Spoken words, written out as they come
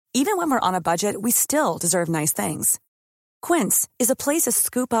Even when we're on a budget, we still deserve nice things. Quince is a place to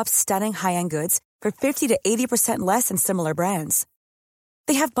scoop up stunning high-end goods for 50 to 80% less than similar brands.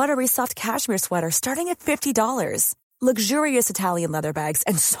 They have buttery soft cashmere sweaters starting at $50, luxurious Italian leather bags,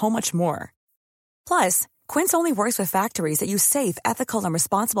 and so much more. Plus, Quince only works with factories that use safe, ethical, and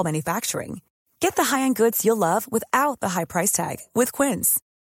responsible manufacturing. Get the high-end goods you'll love without the high price tag with Quince.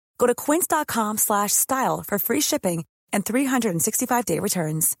 Go to quince.com/style for free shipping and 365-day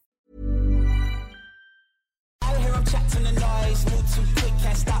returns. I hear him chat to the noise, move too quick,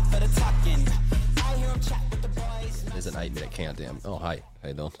 can't stop for the talking. I hear him chat with the boys. There's an 8-minute countdown. Oh, hey, how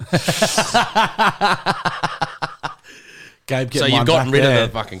you doing? Gabe, So you've gotten rid of the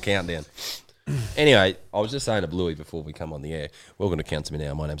fucking countdown. Anyway, I was just saying to Bluey before we come on the air, welcome to Count to Me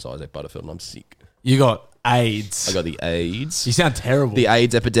Now. My name's Isaac Butterfield and I'm sick. You got AIDS. I got the AIDS. You sound terrible. The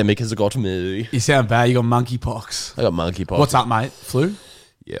AIDS epidemic has got me. You sound bad. You got monkeypox. I got monkeypox. What's up, mate? Flu?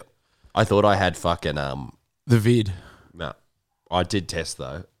 Yeah. I thought I had fucking, The vid. no. I did test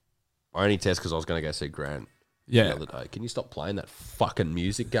though. I only test because I was going to go see Grant Yeah. the other day. Can you stop playing that fucking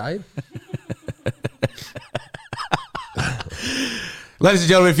music, Gabe? Ladies and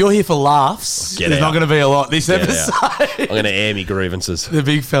gentlemen, if you're here for laughs, Get there's out. not going to be a lot this Get episode. I'm going to air me grievances. The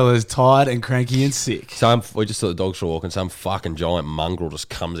big fella's tired and cranky and sick. We just saw the dogs were walking. Some fucking giant mongrel just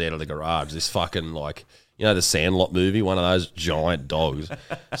comes out of the garage. This fucking the Sandlot movie, one of those giant dogs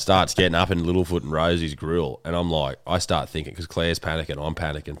starts getting up in Littlefoot and Rosie's grill, and I'm like, I start thinking because Claire's panicking, I'm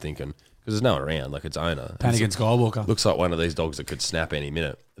panicking, thinking because there's no one around, like it's owner. Panic and Skywalker. Looks like one of these dogs that could snap any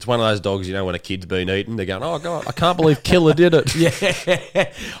minute. It's one of those dogs, when a kid's been eaten, they're going, oh god, I can't believe Killer did it.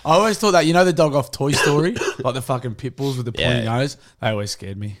 Yeah. I always thought that, the dog off Toy Story, like the fucking pit bulls with the pointy Yeah. nose, they always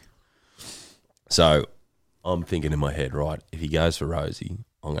scared me. So I'm thinking in my head, right, if he goes for Rosie,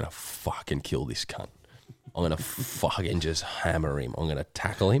 I'm going to fucking kill this cunt. I'm going to fucking just hammer him. I'm going to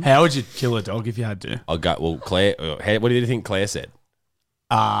tackle him. How would you kill a dog if you had to? I'll go, well, Claire, what do you think Claire said?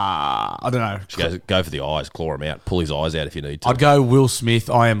 I don't know. She goes, go for the eyes, claw him out, pull his eyes out if you need to. I'd go Will Smith,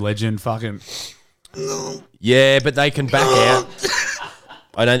 I Am Legend, fucking. Yeah, but they can back out.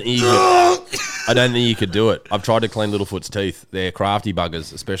 I don't think you could do it. I've tried to clean Littlefoot's teeth. They're crafty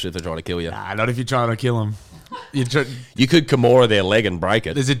buggers, especially if they're trying to kill you. Nah, not if you're trying to kill him. You could Kimura their leg and break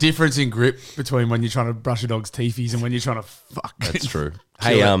it. There's a difference in grip between when you're trying to brush a dog's teethies and when you're trying to fuck. That's true.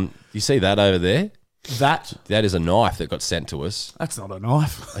 Hey, you see that over there? That Is a knife that got sent to us. that's not a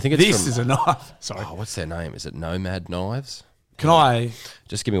knife. I think it's this from- is a knife. Sorry. Oh, what's their name? Is it Nomad Knives? Can I?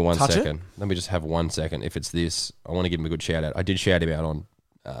 Just give me 1 Touch it? second. Let me just have 1 second. If it's this, I want to give him a good shout out. I did shout him out on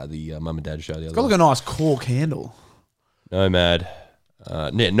the Mum and Dad show the other It's got day. like a nice cork handle. Nomad.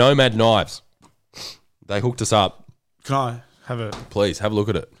 Nomad Knives. They hooked us up. Can I have a? Please, have a look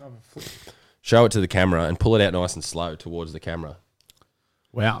at it. Show it to the camera and pull it out nice and slow towards the camera.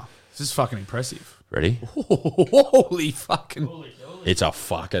 Wow, this is fucking impressive. Ready? Holy fucking! It's a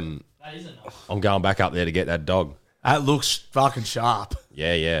fucking... I'm going back up there to get that dog. That looks fucking sharp.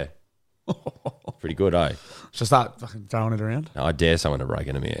 Yeah. Pretty good, eh? Should I start fucking throwing it around? No, I dare someone to break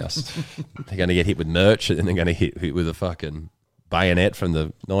into my house. They're going to get hit with merch and then they're going to hit with a fucking bayonet from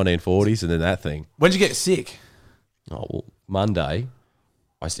the 1940s and then that thing. When'd you get sick? Oh, well, Monday,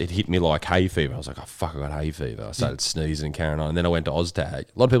 it hit me like hay fever. I was like, oh, fuck, I got hay fever. I started sneezing and carrying on. And then I went to Oztag.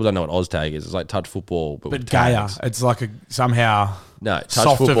 A lot of people don't know what Oztag is. It's like touch football, but with gayer. tags. It's like a somehow No, touch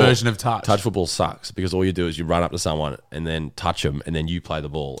softer football, version of touch. Touch football sucks because all you do is you run up to someone and then touch them and then you play the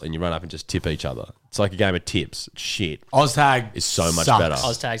ball and you run up and just tip each other. It's like a game of tips. It's shit. Oztag It's so much sucks. better.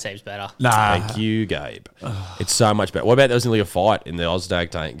 Oztag seems better. Nah. Thank you, Gabe. It's so much better. What about there was nearly a fight in the Oztag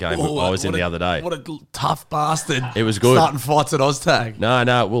game Oh, I was in what the a- other day? What a tough bastard. It was good. Starting fights at Oztag. No,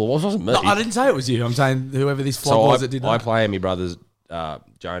 well, it wasn't me. No, I didn't say it was you. I'm saying whoever this flog So was that did I that. play my brother's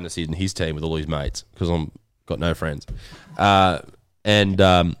Jonas and his team with all his mates because I'm got no friends. And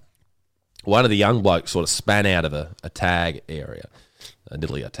one of the young blokes sort of span out of a tag area,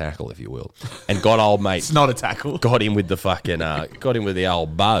 literally a tackle, if you will, and got old mate. It's not a tackle. Got him with the fucking, got him with the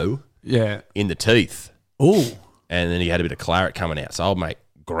old bow Yeah. in the teeth. Ooh. And then he had a bit of claret coming out. So old mate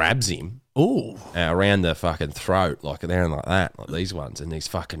grabs him Ooh. around the fucking throat, like there and like that, like these ones. And he's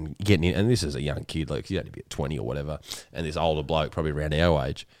fucking getting in. And this is a young kid, like he had to be 20 or whatever. And this older bloke, probably around our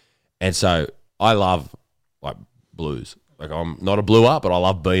age. And so I love like blues. Like I'm not a bluer, but I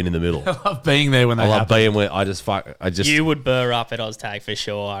love being in the middle. I love being there when they I love happen. being where I just. You would burr up at Oztag for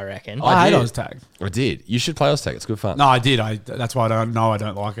sure, I reckon. I hate did. Oztag. I did. You should play Oztag. It's good fun. No, I did. That's why I don't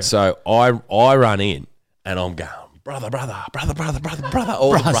like it. So I run in and I'm going, brother. All the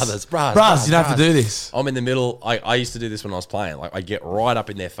brothers, Bruh, you don't have to do this. I'm in the middle. I used to do this when I was playing. Like I get right up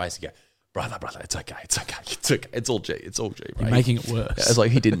in their face and go, brother, it's okay. It's all G. It's all G, bro. You're making it worse. It's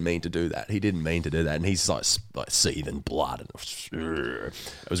like, he didn't mean to do that. And he's like seething blood. And it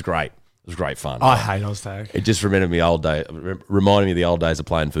was great. It was great fun. I hate Oztag. It just reminded me of the old days of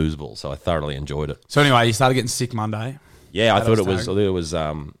playing foosball, so I thoroughly enjoyed it. So anyway, you started getting sick Monday. Yeah, I That thought was it was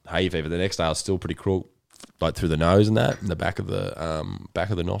hay fever. The next day I was still pretty crook, like through the nose and that, in the back of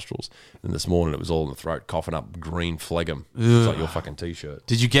the nostrils. And this morning it was all in the throat, coughing up green phlegm. It's like your fucking t-shirt.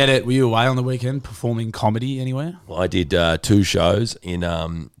 Did you get it? Were you away on the weekend performing comedy anywhere? Well, I did 2 shows in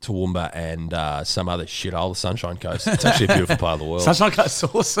Toowoomba and some other shithole, the Sunshine Coast. It's actually a beautiful part of the world. Sunshine Coast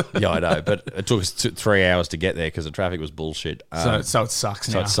awesome. Yeah, I know, but it took us 3 hours to get there because the traffic was bullshit. So it sucks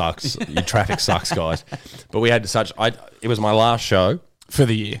now. So it sucks. Your traffic sucks, guys. But we had it was my last show For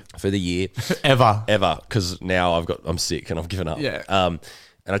the year. ever, because now I'm sick and I've given up. Yeah. And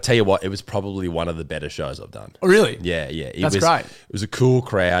I tell you what, it was probably one of the better shows I've done. Oh, really? Yeah. That's great. It was a cool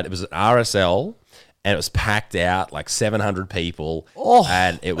crowd. It was at RSL, and it was packed out, like 700 people. Oh,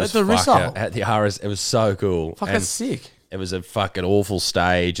 and it was at the Rissole. at the RSL. It was so cool. Fuck, And that's sick. It was a fucking awful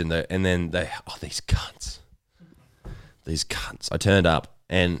stage, and then these cunts. I turned up,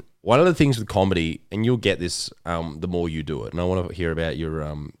 and one of the things with comedy, and you'll get this the more you do it, and I want to hear about your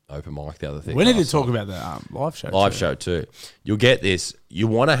open mic, the other thing. We need to talk about the live show. Live too. show too. You'll get this. You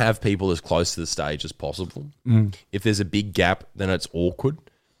want to have people as close to the stage as possible. If there's a big gap, then it's awkward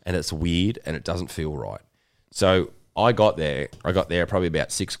and it's weird and it doesn't feel right. So I got there probably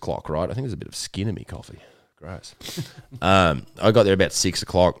about 6 o'clock, right? I think there's a bit of skin in me coffee. Gross. I got there about 6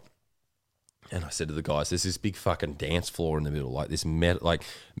 o'clock. And I said to the guys, there's this big fucking dance floor in the middle, like this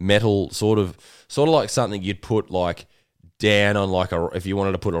metal sort of like something you'd put like down on like if you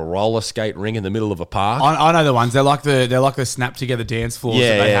wanted to put a roller skate ring in the middle of a park. I know the ones. They're like the snap together dance floors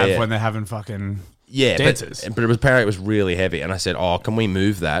that they have when they're having fucking dances. But it was apparently it was really heavy. And I said, oh, can we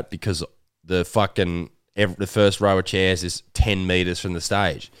move that because the first row of chairs is 10 meters from the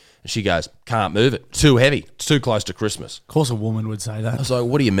stage. And she goes, can't move it. Too heavy. It's too close to Christmas. Of course a woman would say I that. was like,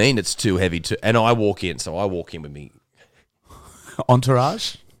 what do you mean it's too heavy? And I walk in. So I walk in with me.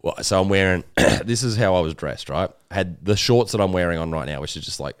 Entourage? Well, so I'm wearing, this is how I was dressed, right? I had the shorts that I'm wearing on right now, which is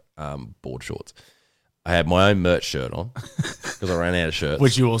just like board shorts. I had my own merch shirt on because I ran out of shirts.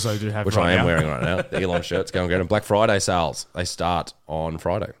 Which you also do have Which right I am now. wearing right now. The Elon shirts, go and get them. Black Friday sales, they start on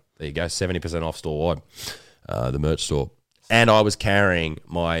Friday. There you go, 70% off store-wide, the merch store. And I was carrying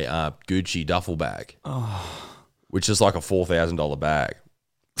my Gucci duffel bag, which is like a $4,000 bag.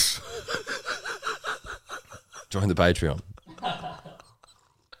 Join the Patreon.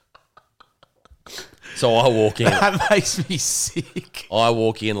 So I walk in. That makes me sick. I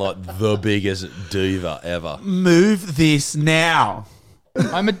walk in like the biggest diva ever. Move this now.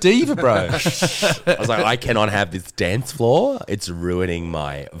 I'm a diva, bro. I was like, I cannot have this dance floor. It's ruining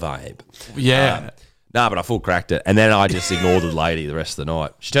my vibe. Yeah. No, but I full cracked it. And then I just ignored the lady the rest of the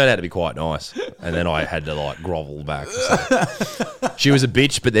night. She turned out to be quite nice. And then I had to like grovel back. So. She was a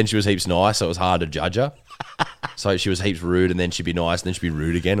bitch, but then she was heaps nice, so it was hard to judge her. So she was heaps rude, and then she'd be nice, and then she'd be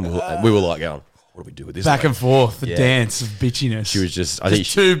rude again. And we were like going, what do we do with this? Back and forth, the Yeah. dance of bitchiness. She was just,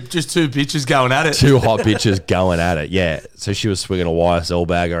 just two bitches going at it. two hot bitches going at it. Yeah. So she was swinging a YSL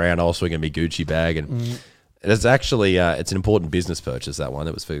bag around. I was swinging my Gucci bag. And it's actually, it's an important business purchase, that one.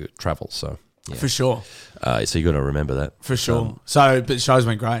 It was for travel. So, yeah. For sure. So you got to remember that. For sure. But shows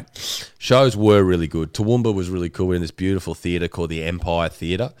went great. Shows were really good. Toowoomba was really cool. We're in this beautiful theatre called the Empire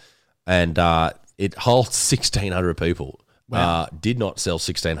Theatre. And it holds 1,600 people. Wow. Did not sell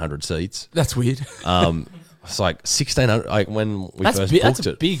 1,600 seats. That's weird. It's like 1,600. Like when we first booked that's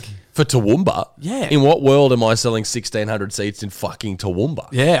it. big. For Toowoomba? Yeah. In what world am I selling 1,600 seats in fucking Toowoomba?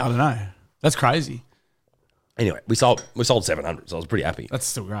 Yeah, I don't know. That's crazy. Anyway, we sold 700, so I was pretty happy. That's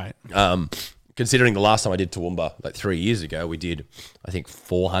still great. Considering the last time I did Toowoomba, like 3 years ago, we did, I think,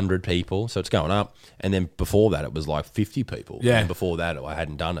 400 people. So it's going up. And then before that, it was like 50 people. Yeah. And before that, I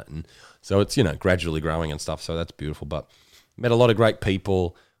hadn't done it. And so it's, gradually growing and stuff. So that's beautiful. But met a lot of great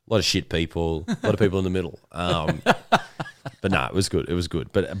people, a lot of shit people, a lot of people in the middle. But no, it was good. It was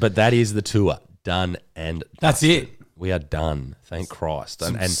good. But that is the tour. Done and That's dusted. it. We are done. Thank Christ.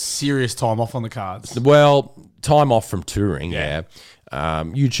 Some And serious time off on the cards. well, time off from touring, yeah.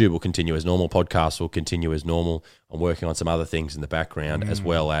 YouTube will continue as normal. Podcasts will continue as normal. I'm working on some other things in the background, as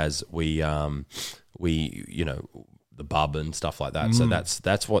well as we the bub and stuff like that. So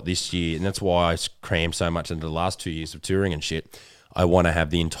that's what this year, and that's why I crammed so much into the last 2 years of touring and shit. I want to have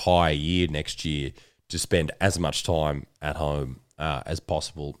the entire year next year to spend as much time at home as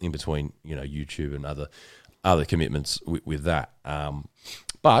possible in between, YouTube and other commitments with that.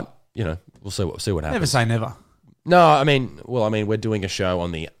 But we'll see what happens. Never say never. No, I mean, we're doing a show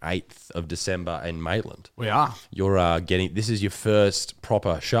on the 8th of December in Maitland. We are. You're this is your first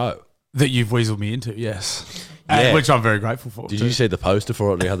proper show. That you've weaseled me into, yes. Yeah. Which I'm very grateful for. Did you see the poster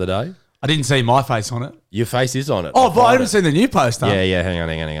for it the other day? I didn't see my face on it. Your face is on it. Oh, but I haven't seen the new poster. Yeah, hang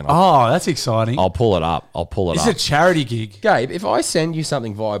on. Oh, that's exciting. I'll pull it up. This is a charity gig. Gabe, if I send you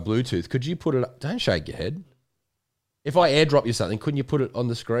something via Bluetooth, could you put it up? Don't shake your head. If I airdrop you something, couldn't you put it on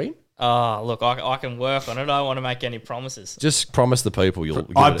the screen? Oh, look, I can work on it. I don't want to make any promises. Just promise the people you'll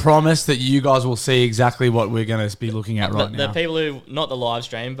I promise that you guys will see exactly what we're going to be looking at right now. The people who, not the live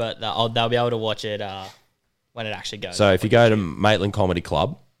stream, but they'll be able to watch it when it actually goes. So if you go to Maitland Comedy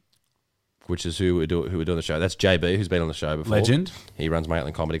Club, which is who we're doing the show, that's JB, who's been on the show before. Legend. He runs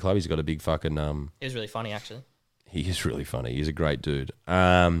Maitland Comedy Club. He's got a big fucking... It was really funny, actually. He is really funny. He's a great dude.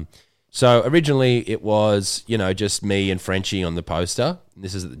 So originally it was, just me and Frenchie on the poster.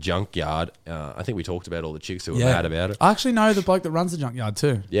 This is at the Junkyard. I think we talked about all the chicks who were mad about it. I actually know the bloke that runs the Junkyard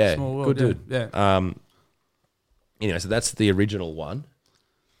too. Yeah, Small world, good dude. Yeah. Anyway, so that's the original one.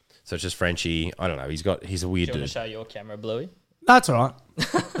 So it's just Frenchie. I don't know. He's a weird Do you want dude. to show your camera, Bluey? That's all right.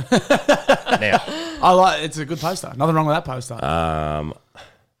 Now, It's a good poster. Nothing wrong with that poster.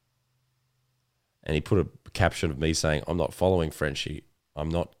 and he put a caption of me saying, "I'm not following Frenchie. I'm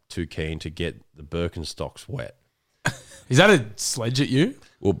not too keen to get the Birkenstocks wet." Is that a sledge at you?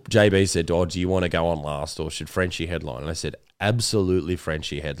 Well, JB said, "Oh, do you want to go on last or should Frenchie headline?" And I said, "Absolutely,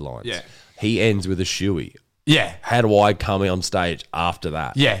 Frenchie headlines." Yeah. He ends with a shoey. Yeah. How do I come on stage after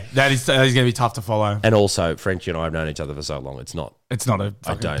that? Yeah, that is going to be tough to follow. And also, Frenchie and I have known each other for so long. It's not It's not a I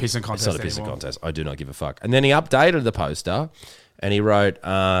fucking don't. pissing contest It's not a pissing anymore. contest. I do not give a fuck. And then he updated the poster and he wrote,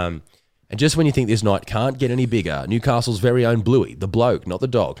 and just when you think this night can't get any bigger, Newcastle's very own Bluey, the bloke, not the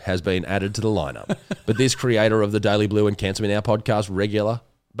dog, has been added to the lineup. But this creator of the Daily Blue and Cancel Me Now podcast regular,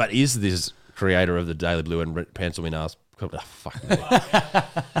 but is this creator of the Daily Blue and Pencil Me Now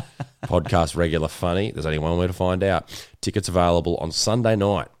podcast regular funny? There's only one way to find out. Tickets available on Sunday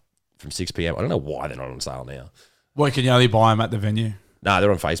night from 6 p.m. I don't know why they're not on sale now. Well, can you only buy them at the venue? No,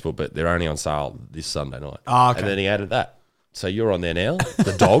 they're on Facebook, but they're only on sale this Sunday night. Oh, okay. And then he added that. So you're on there now,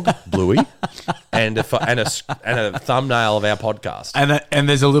 the dog, Bluey, and a thumbnail of our podcast. And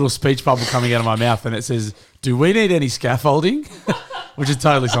there's a little speech bubble coming out of my mouth and it says, "Do we need any scaffolding?" Which is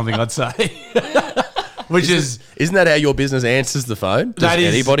totally something I'd say. Isn't that how your business answers the phone? Does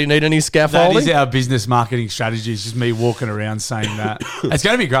anybody need any That scaffolding? is our business marketing strategy. It's just me walking around saying that. It's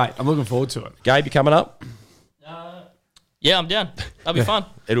going to be great. I'm looking forward to it. Gabe, you coming up? Yeah, I'm down. That'll be fun.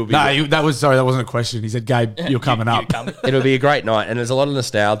 It'll be. That wasn't a question. He said, "Gabe, you're coming up." It'll be a great night, and there's a lot of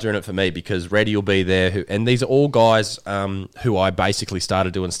nostalgia in it for me because Reddy will be there, and these are all guys who I basically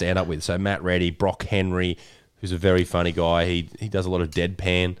started doing stand up with. So Matt Reddy, Brock Henry, who's a very funny guy. He does a lot of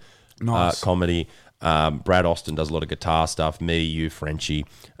deadpan comedy. Brad Austin does a lot of guitar stuff. Me, you, Frenchie,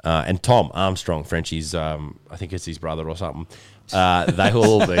 and Tom Armstrong. Frenchie's, I think it's his brother or something. They will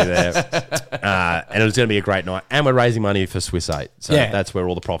all be there, and it's going to be a great night. And we're raising money for Swiss 8, so that's where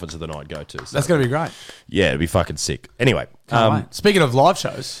all the profits of the night go to. So. That's going to be great. Yeah, it'll be fucking sick. Anyway, speaking of live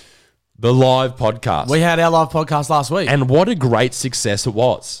shows, the live podcast. We had our live podcast last week, and what a great success it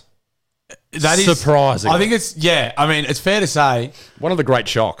was. That is surprising. I think it's it's fair to say one of the great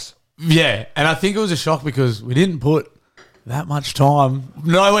shocks. Yeah, and I think it was a shock because we didn't put that much time,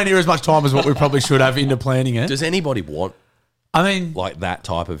 nowhere near as much time as what we probably should have into planning it. Does anybody want? I mean, like that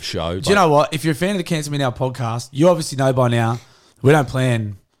type of show. Do you know what? If you're a fan of the Cancel Me Now podcast, you obviously know by now we don't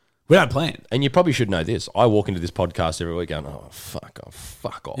plan. We don't plan. And you probably should know this. I walk into this podcast every week going, "Oh, fuck off."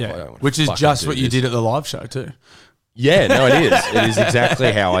 Yeah, which is just what you did at the live show too. Yeah, no, it is. It is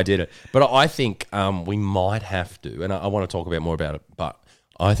exactly how I did it. But I think we might have to, and I want to talk about more about it, but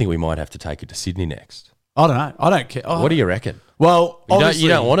I think we might have to take it to Sydney next. I don't know. I don't care. What do you reckon? Well, you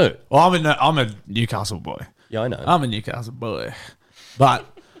don't want to. Well, I'm a Newcastle boy. Yeah, I know. I'm a Newcastle boy. But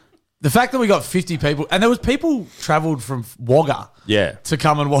the fact that we got 50 people, and there was people travelled from Wagga to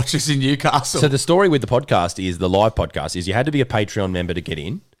come and watch us in Newcastle. So the story with the podcast is, the live podcast is, you had to be a Patreon member to get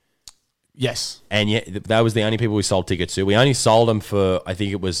in. Yes. And that was the only people we sold tickets to. We only sold them for, I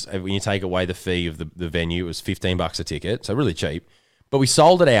think it was, when you take away the fee of the venue, it was $15 a ticket. So really cheap. But we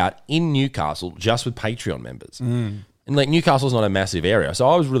sold it out in Newcastle just with Patreon members. And like, Newcastle's not a massive area, so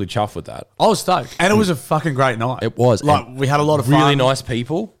I was really chuffed with that. I was stoked. And it was a fucking great night. It was. Like, we had a lot of fun. Really nice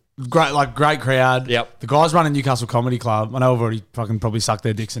people. Great crowd. Yep. The guys running Newcastle Comedy Club, I know I've already fucking probably sucked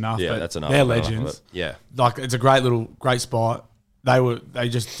their dicks enough. Yeah, but that's enough. They're Enough legends. Yeah. Like, it's a great spot. They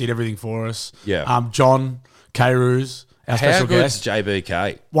just did everything for us. Yeah. John K-Roos, our special guest.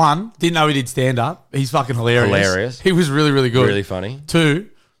 JBK? One, didn't know he did stand up. He's fucking hilarious. Hilarious. He was really, really good. Really funny. Two,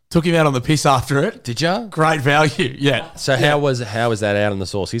 Took him out on the piss after it. Did you? Great value. Yeah. So how was that out in the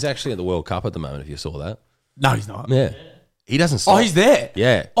source? He's actually at the World Cup at the moment. If you saw that. No, he's not. Yeah. He doesn't stop. Oh, he's there.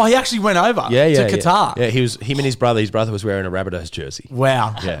 Yeah. Oh, he actually went over. Yeah, to Qatar. Yeah, he was. Him and his brother. His brother was wearing a Rabbitohs jersey.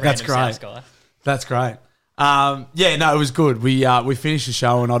 Wow. Yeah. That's Random great. South guy. That's great. Yeah, no, it was good. We finished the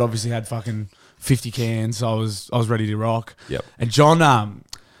show and I'd obviously had fucking 50 cans. So I was ready to rock. Yep. And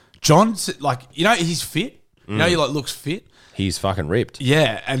John's like, you know, he's fit. You know, he like looks fit. He's fucking ripped.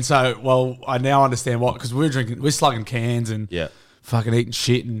 Yeah, and so I now understand what, because we're slugging cans and Yeah. fucking eating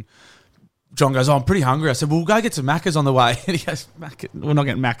shit, and John goes, "Oh, I'm pretty hungry." I said, "Well, we'll go get some Maccas on the way." And he goes, "We're not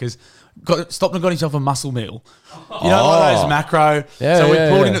getting Maccas." Stopped and got himself a muscle meal. You know, one of those macro. Yeah, so we yeah,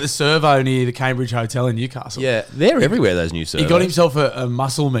 pulled yeah. in at the Servo near the Cambridge Hotel in Newcastle. Yeah, they're everywhere. Those new servos. He got himself a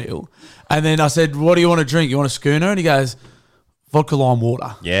muscle meal, and then I said, "What do you want to drink? You want a schooner?" And he goes, "Vodka lime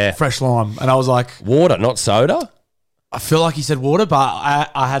water." Yeah. Fresh lime. And I was like, water, not soda. I feel like he said water, but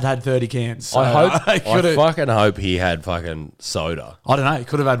I had 30 cans. So I could've- fucking hope he had fucking soda. I don't know. He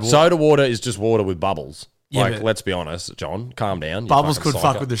could have had water. Soda water is just water with bubbles. Yeah, Like, but- let's be honest, John, calm down. you Bubbles fucking could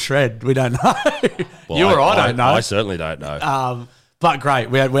fuck psycho. with the shred. We don't know. Well, you or I don't know. I certainly don't know. But great.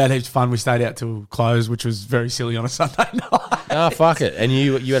 We had heaps of fun. We stayed out till close, which was very silly on a Sunday night. Fuck it. And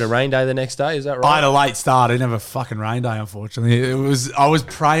you had a rain day the next day, is that right? I had a late start. I didn't have a fucking rain day, unfortunately. I was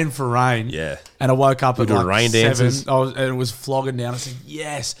praying for rain. Yeah. And I woke up at doing like rain 7. dances? And it was flogging down. I said,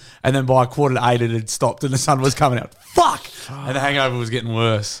 yes. And then by 7:45, it had stopped and the sun was coming out. Fuck. And the hangover was getting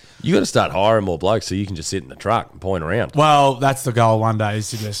worse. You got to start hiring more blokes so you can just sit in the truck and point around. Well, that's the goal one day,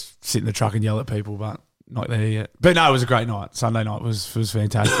 is to just sit in the truck and yell at people, but not there yet. But no, it was a great night. Sunday night was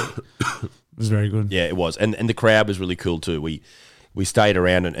fantastic. It was very good. Yeah, it was. And the crowd was really cool too. We stayed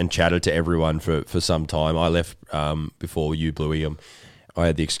around and chatted to everyone for some time. I left before you, Bluey. I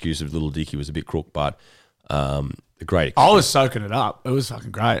had the excuse of Little Dicky was a bit crook, but a great experience. I was soaking it up. It was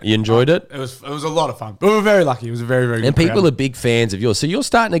fucking great. You enjoyed it? It was a lot of fun. But we were very lucky. It was a very, very good And people crowd. are big fans of yours. So you're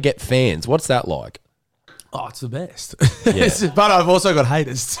starting to get fans. What's that like? Oh, it's the best. Yeah. But I've also got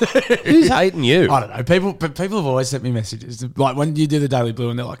haters too. Who's hating you? I don't know. People have always sent me messages. Like when you do the Daily Blue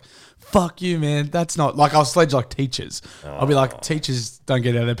and they're like, fuck you, man. That's not... Like I'll sledge like teachers. I'll be like, teachers don't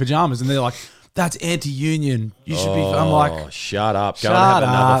get out of their pajamas. And they're like, that's anti-union. You should be... I'm like... Oh, shut up. Go Shut and have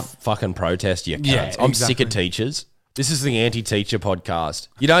another up. fucking protest, you cunts. Yeah, I'm sick exactly. of teachers. This is the anti-teacher podcast.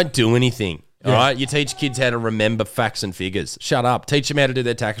 You don't do anything, all right? You teach kids how to remember facts and figures. Shut up. Teach them how to do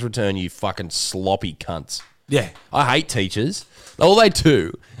their tax return, you fucking sloppy cunts. Yeah. I hate teachers. All they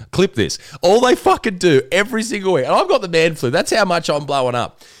do, clip this, all they fucking do every single week, and I've got the man flu, that's how much I'm blowing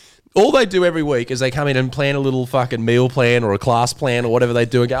up. All they do every week is they come in and plan a little fucking meal plan or a class plan or whatever they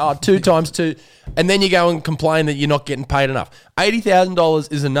do and go, 2 times 2. And then you go and complain that you're not getting paid enough.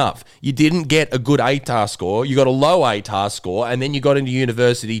 $80,000 is enough. You didn't get a good ATAR score. You got a low ATAR score and then you got into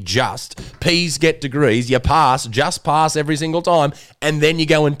university just. P's get degrees. You just pass every single time. And then you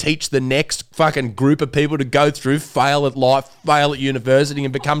go and teach the next fucking group of people to go through, fail at life, fail at university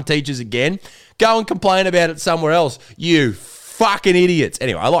and become teachers again. Go and complain about it somewhere else. You fucking idiots.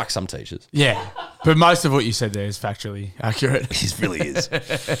 Anyway, I like some teachers. Yeah. But most of what you said there is factually accurate. It really is.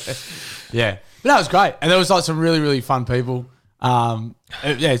 Yeah. But that was great. And there was like some really, really fun people.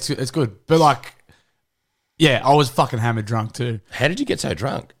 It's good. But like, yeah, I was fucking hammered drunk too. How did you get so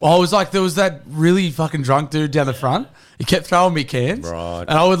drunk? I was like, there was that really fucking drunk dude down the front. He kept throwing me cans. Right.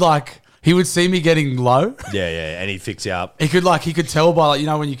 And I would like, he would see me getting low. Yeah, and he'd fix you up. He could tell by like, you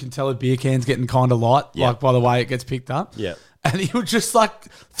know, when you can tell a beer can's getting kind of light, Yeah. like by the way it gets picked up. Yeah. And he would just like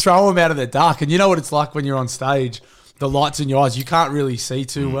throw them out of the dark. And you know what it's like when you're on stage, the lights in your eyes, you can't really see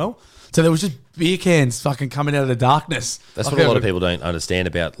too well. So there was just beer cans fucking coming out of the darkness. That's Like what a lot of people don't understand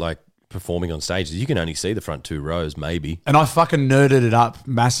about like performing on stage. You can only see the front 2 rows, maybe. And I fucking nerded it up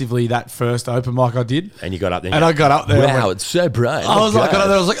massively that first open mic I did. And you got up there. And I got up there. Wow, it's so bright. I was like, I got up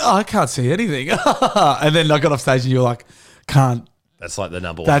there, I was like, oh, I can't see anything. And then I got off stage and you were like, can't. That's like the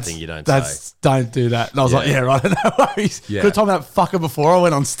number one thing you don't say. Don't do that. And I was like, yeah, right, no worries. Yeah. Could have told me that fucker before I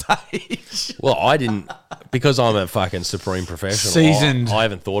went on stage. Well, I didn't, because I'm a fucking supreme professional. Seasoned. I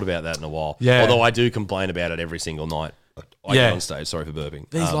haven't thought about that in a while. Yeah. Although I do complain about it every single night. I Yeah. get on stage. Sorry for burping.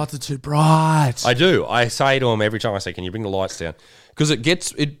 These lights are too bright. I do. I say to them every time, I say, can you bring the lights down? Because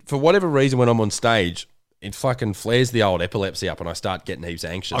it for whatever reason, when I'm on stage, it fucking flares the old epilepsy up and I start getting heaps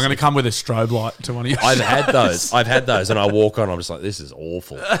anxious. I'm going to come with a strobe light to one of your I've shows. had those, and I walk on. I'm just like, this is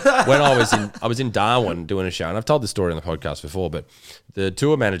awful. When I was in Darwin doing a show, and I've told this story on the podcast before, but the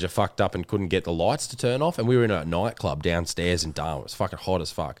tour manager fucked up and couldn't get the lights to turn off, and we were in a nightclub downstairs in Darwin. It was fucking hot as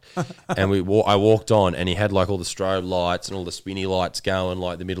fuck, and I walked on, and he had like all the strobe lights and all the spinny lights going,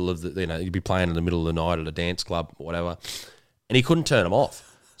 like the middle of the, you'd be playing in the middle of the night at a dance club or whatever, and he couldn't turn them off.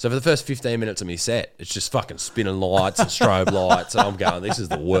 So for the first 15 minutes of my set, it's just fucking spinning lights and strobe lights, and I'm going, this is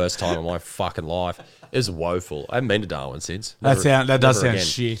the worst time of my fucking life. It was woeful. I haven't been to Darwin since. That does sound again.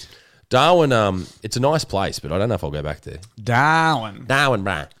 shit. Darwin, it's a nice place, but I don't know if I'll go back there. Darwin. Darwin,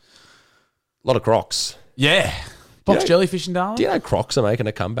 bruh. A lot of Crocs. Yeah. Box know- jellyfish in Darwin? Do you know Crocs are making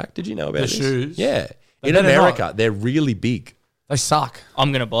a comeback? Did you know about The this? shoes? Yeah. They In better America, not. they're really big. They suck.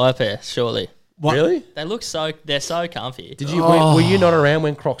 I'm gonna buy a pair, surely. What? Really? They're so comfy. Did you? Were you not around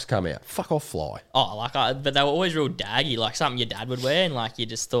when Crocs come out? Fuck off, fly. But they were always real daggy, like something your dad would wear, and like you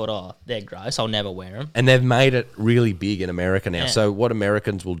just thought, oh, they're gross. I'll never wear them. And they've made it really big in America now. Yeah. So what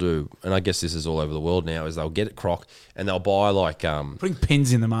Americans will do, and I guess this is all over the world now, is they'll get a Croc and they'll buy like Putting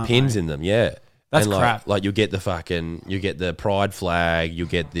pins in them, aren't pins they? in them. Yeah. That's and like, crap. Like you get the Pride flag, you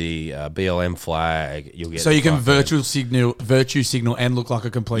get the BLM flag, you'll get. So the you can fucking- virtue signal and look like a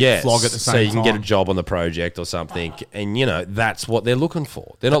complete Yes, flog at the same so you time. can get a job on the project or something, and that's what they're looking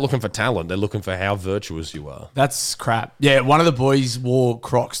for. They're not looking for talent; they're looking for how virtuous you are. That's crap. Yeah, one of the boys wore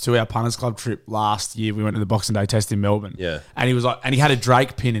Crocs to our punters club trip last year. We went to the Boxing Day test in Melbourne. Yeah. and he was like, and he had a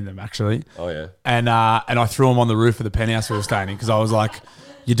Drake pin in them actually. Oh yeah. And I threw them on the roof of the penthouse we were staying in because I was like,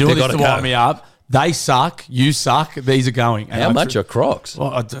 "You're doing They this gotta to wind go. me up. They suck. You suck. These are going." And How I much threw- are Crocs?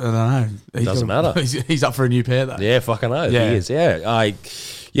 Well, I don't know. Doesn't matter. He's up for a new pair though. Yeah, fucking oath. Yeah. He is.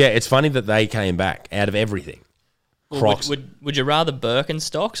 Yeah, it's funny that they came back out of everything. Crocs. Would you rather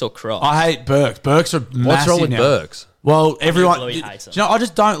Birkenstocks or Crocs? I hate Birks. Birks are massive What's wrong with now. Birks? Well, everyone. Louis Do hates them. you know? I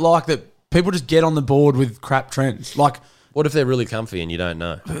just don't like that people just get on the board with crap trends. Like, What if they're really comfy and you don't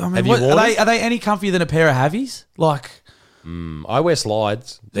know? I mean, Have you what, worn them? are they any comfier than a pair of Havies? Like, I wear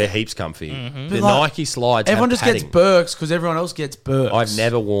slides. They're heaps comfy. The But like, Nike slides. everyone have just gets padding. Birks because everyone else gets Birks. I've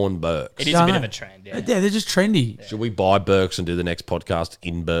never worn Birks. It is Don't a bit know. of a trend, yeah. Yeah, they're just trendy. Should we buy Birks and do the next podcast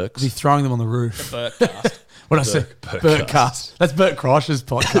in Birks? Be throwing them on the roof. Burkcast. What I say? Burkcast. That's Bert Kreischer's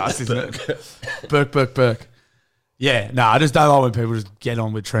podcast, isn't it? Burk. Yeah, no, I just don't like when people just get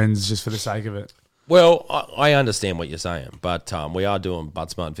on with trends just for the sake of it. Well, I understand what you're saying, but we are doing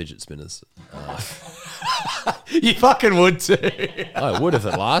butt smart fidget spinners. You fucking would too. I would if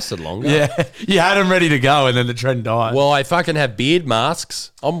it lasted longer. Yeah, you had them ready to go, and then the trend died. Well, I fucking have beard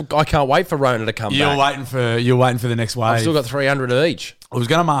masks. I can't wait for Rona to come you're back. waiting for the next wave. I've still got 300 of each. I was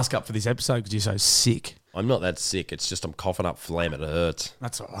going to mask up for this episode because you're so sick. I'm not that sick. It's just I'm coughing up phlegm. It hurts.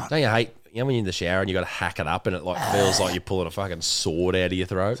 That's all right. Don't you hate? When you're in the shower and you got to hack it up and it feels like you're pulling a fucking sword out of your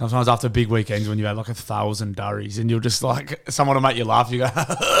throat. Sometimes after big weekends when you have like 1,000 durries and you'll just like someone will make you laugh. You go,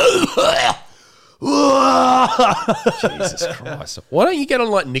 Jesus Christ! Why don't you get on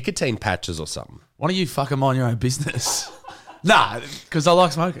like nicotine patches or something? why don't you fucking mind your own business? Nah, because I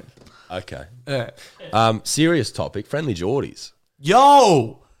like smoking. Okay. Yeah. Serious topic. Friendly Geordies.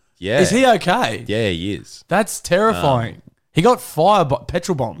 Yo, Yeah. is he okay? Yeah, he is. That's terrifying. He got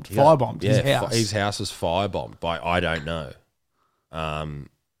petrol bombed, firebombed. Yeah, his house. his house was firebombed by I don't know.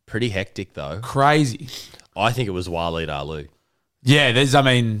 Pretty hectic though. Crazy. I think it was Waleed Ali. Yeah,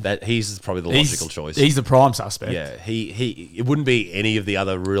 That he's probably the logical choice. He's the prime suspect. Yeah, it wouldn't be any of the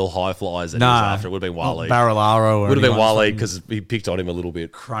other real high flyers that he Nah. was after. It would have been Waleed. Barillaro or Would have been anyone Waleed from because he picked on him a little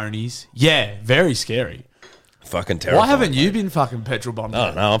bit. cronies. Yeah, very scary. Fucking terrible. Why haven't you been fucking petrol bombed? I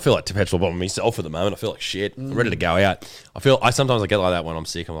don't know. I feel like petrol bombing myself at the moment. I feel like shit. I'm ready to go out. Sometimes I get like that when I'm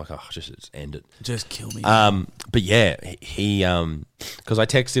sick. I'm like, oh, just end it. Just kill me. But yeah, he because I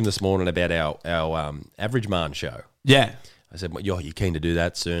texted him this morning about our Average Man show. yeah. I said, "Yo, you keen to do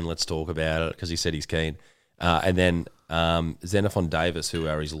that soon? Let's talk about it." Because he said he's keen. And then Xenophon Davis, who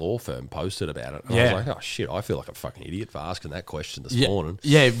are his law firm, posted about it. And I Yeah. was like, "Oh shit, I feel like a fucking idiot for asking that question this Yeah. morning."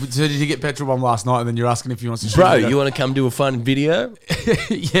 Yeah. So did you get petrol bombed last night and then you're asking if he wants to shoot Bro, it? you want to come do a fun video?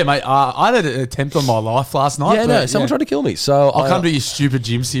 Yeah, mate. I had an attempt on my life last night. Yeah, but no, someone tried to kill me. So I'll come to your stupid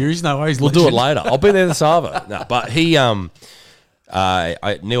gym series. No worries. We'll do it later. I'll be there this hour. No, but he,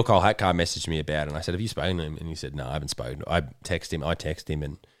 Neil Cole Hatkar messaged me about it, and I said, "Have you spoken to him?" And he said, "No, I haven't spoken." I text him,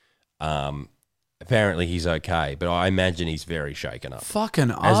 and apparently he's okay, but I imagine he's very shaken up,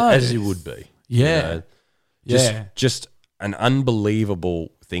 Fucking as he would be. Yeah. Yeah. just an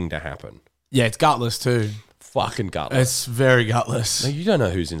unbelievable thing to happen. Yeah, it's gutless too. Fucking gutless. It's very gutless. Now, you don't know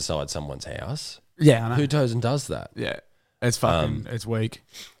who's inside someone's house. Yeah, I know. Who goes and does that? Yeah. It's fucking, it's weak.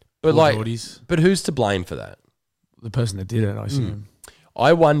 But Poor like, Geordies. but who's to blame for that? The person that did it, I assume.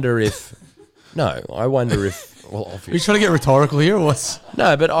 I wonder if. No, I wonder if. Well, Are you obviously. trying to get rhetorical here or what's...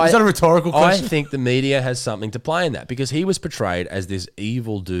 No, but Is that a rhetorical I question? think the media has something to play in that because he was portrayed as this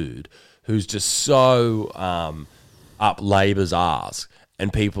evil dude who's just so up Labor's arse.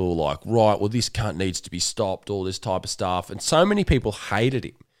 And people were like, right, well, this cunt needs to be stopped, all this type of stuff. And so many people hated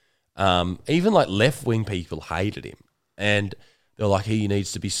him. Even like left-wing people hated him. And they're like, he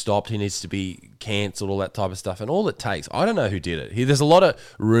needs to be stopped, he needs to be cancelled, all that type of stuff. And all it takes, I don't know who did it. There's a lot of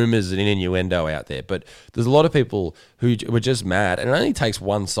rumours and innuendo out there, but there's a lot of people who were just mad, and it only takes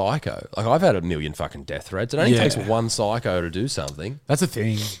one psycho. Like, I've had a million fucking death threats. It only takes one psycho to do something. That's the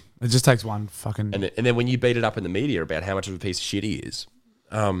thing. It just takes one fucking... And then when you beat it up in the media about how much of a piece of shit he is,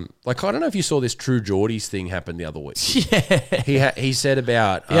 like, I don't know if you saw this True Geordies thing happen the other week. Yeah. He said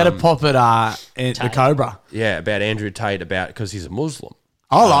about... He had a pop at the Cobra. Yeah, about Andrew Tate, because he's a Muslim.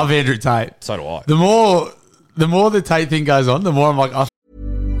 I love Andrew Tate. So do I. The more the Tate thing goes on, the more I'm like,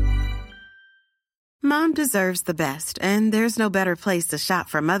 Mom deserves the best, and there's no better place to shop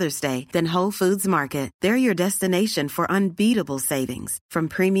for Mother's Day than Whole Foods Market. They're your destination for unbeatable savings, from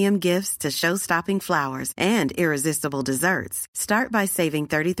premium gifts to show-stopping flowers and irresistible desserts. Start by saving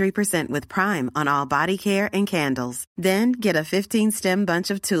 33% with Prime on all body care and candles. Then get a 15-stem bunch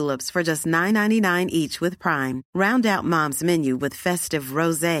of tulips for just $9.99 each with Prime. Round out Mom's menu with festive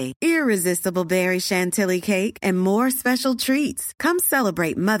rosé, irresistible berry chantilly cake, and more special treats. Come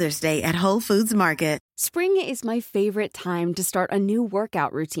celebrate Mother's Day at Whole Foods Market. Spring is my favorite time to start a new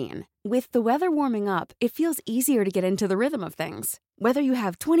workout routine. With the weather warming up, it feels easier to get into the rhythm of things. Whether you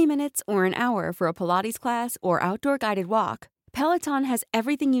have 20 minutes or an hour for a Pilates class or outdoor guided walk, Peloton has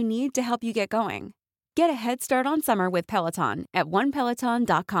everything you need to help you get going. Get a head start on summer with Peloton at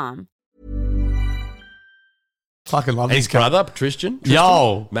onepeloton.com. fucking love And this his brother, Tristan?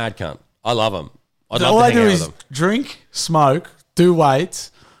 Yo. Mad cunt. I love him. I'd All love I to hang do out is with him. drink, smoke, do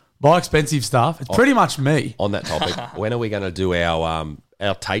weights, buy expensive stuff. It's pretty much me. On that topic, when are we going to do our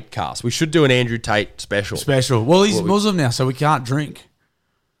Tate cast? We should do an Andrew Tate special. Well, he's Muslim now, so we can't drink.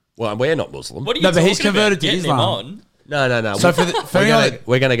 Well, we're not Muslim. What are you No, but talking he's converted about? to Getting him Islam. on? No. So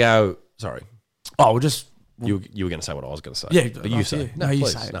we're going to go. Sorry. we'll just... You were going to say what I was going to say. Yeah, but you say it. No, you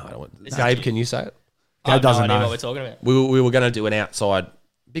please. say it. No, I don't want. Gabe, can you say it? I have doesn't no idea know. what we're talking about. We were going to do an outside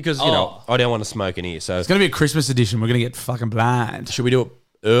because, you know, I don't want to smoke in here. So It's going to be a Christmas edition. We're going to get fucking bland. should we do it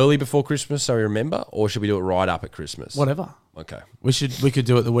early before Christmas so we remember, or should we do it right up at Christmas? Whatever. Okay. We could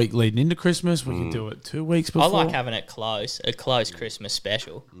do it the week leading into Christmas. We could do it 2 weeks I before. like having it a close Christmas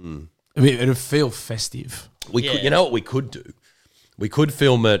special. It'll feel festive. We could, you know what we could do? We could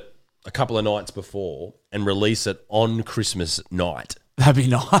film it a couple of nights before and release it on Christmas night. That'd be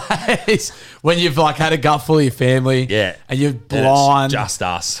nice. When you've like had a gut full of your family, Yeah. and you're And blind, it's just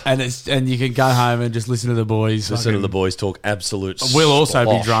us. and you can go home and just listen to the boys. Listen to fucking- the boys talk absolute We'll also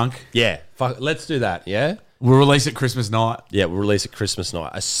be slosh. drunk. Yeah. Let's do that, yeah? We'll release it Christmas night. Yeah, we'll release it Christmas night.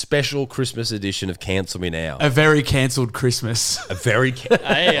 A special Christmas edition of Cancel Me Now. A very cancelled Christmas. A very... Hey, I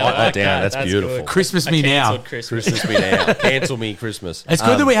Write that like down. that. That's beautiful. good. Christmas A me now. cancelled Christmas. Christmas Me Now. Cancel Me Christmas. It's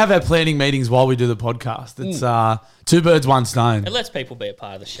good that we have our planning meetings while we do the podcast. It's two birds, one stone. It lets people be a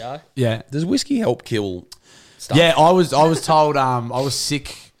part of the show. Yeah. Does whiskey help kill stuff? Yeah, I was told I was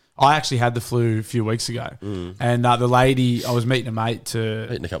sick. I actually had the flu a few weeks ago, and the lady, I was meeting a mate to.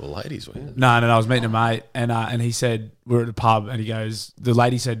 Eating a couple of ladies, were you? No, I was meeting a mate, and he said we're at a pub, and he goes, the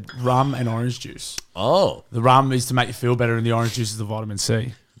lady said rum and orange juice. Oh. The rum is to make you feel better, and the orange juice is the vitamin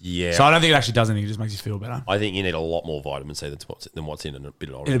C. Yeah. So I don't think it actually does anything; it just makes you feel better. I think you need a lot more vitamin C than what's in a bit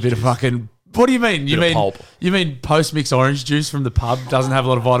of orange In a bit of juice. fucking. What do you mean? Bit of pulp. You mean post mix orange juice from the pub doesn't have a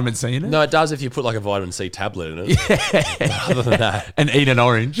lot of vitamin C in it? No, it does if you put like a vitamin C tablet in it. Yeah. Other than that. And eat an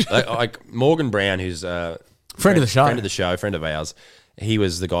orange. Like Morgan Brown, who's Friend of the show. Friend of ours. He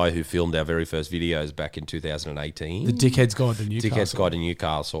was the guy who filmed our very first videos back in 2018. The Dickhead's Guide to Newcastle. Dickhead's Guide to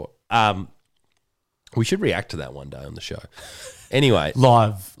Newcastle. We should react to that one day on the show. Anyway.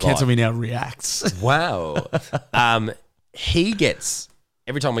 Live. Cancel Me Now reacts. Wow. He gets,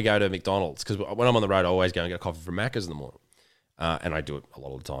 every time we go to McDonald's, because when I'm on the road, I always go and get a coffee from Macca's in the morning. And I do it a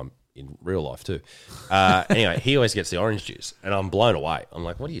lot of the time in real life too. Anyway, he always gets the orange juice, and I'm blown away. I'm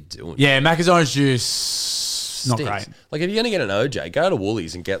like, what are you doing? Yeah, Macca's orange juice, not Stinks. great. Like, if you're going to get an OJ, go to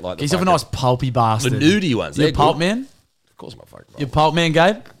Woolies and get like Get yourself a nice pulpy the bastard. nudie ones. You a They're pulp good. man? Of course, my fucking You a pulp man,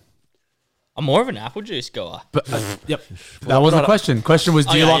 Gabe? I'm more of an apple juice guy. But, yep. That wasn't the question. Question was,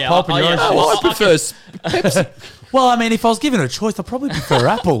 do you like pulp and orange Oh, juice? well, I prefer Pepsi. Well, I mean, if I was given a choice, I'd probably prefer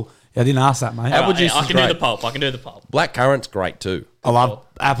apple. Yeah, I didn't ask that, mate. Apple Right, juice I is can do great. the pulp. I can do the pulp. Black currant's great too. I love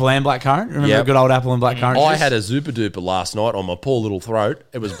apple and blackcurrant. Remember Yep. the good old apple and blackcurrant I juice? had a Zuper Duper last night on my poor little throat.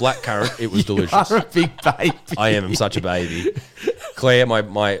 It was black currant. It was delicious. You're a big baby. I am such a baby. Claire,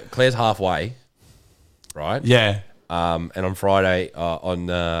 Claire's halfway, right? Yeah. And on Friday on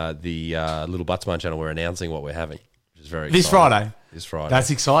the Little Buttsman channel, we're announcing what we're having, which is very This exciting. Friday? This Friday. That's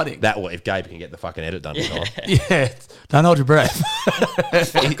exciting. That if Gabe can get the fucking edit done in time. Yeah. Don't hold your breath.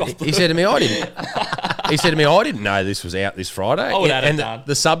 He said to me, I didn't. He said to me, I didn't know this was out this Friday. I would have and it done.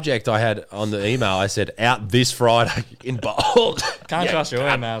 the subject I had on the email, I said, out this Friday in bold. Can't trust your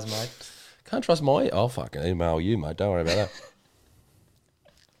emails, mate. Can't trust my... I'll fucking email you, mate. Don't worry about that.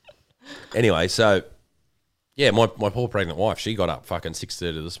 Anyway, so... Yeah, my poor pregnant wife, she got up fucking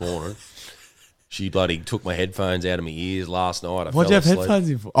 6:30 this morning. She bloody took my headphones out of my ears last night. What'd you have headphones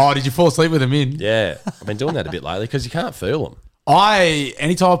in for? Oh, did you fall asleep with them in? Yeah, I've been doing that a bit lately because you can't feel them.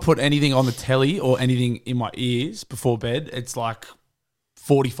 Anytime I put anything on the telly or anything in my ears before bed, it's like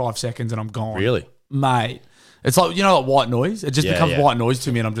 45 seconds and I'm gone. Really? Mate. It's like, you know, like white noise. It just becomes white noise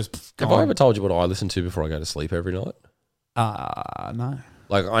to me and I'm just gone. Have I ever told you what I listen to before I go to sleep every night? No.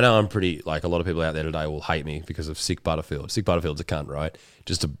 Like, I know I'm pretty, like, a lot of people out there today will hate me because of Sick Butterfield. Sick Butterfield's a cunt, right?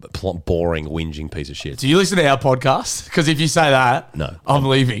 Just a boring, whinging piece of shit. Do you listen to our podcast? Because if you say that, No. I'm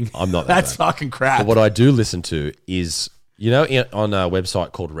leaving. I'm not that That's bad. fucking crap. But what I do listen to is, you know, on a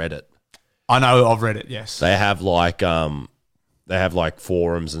website called Reddit, I know, I've read it, yes. they have like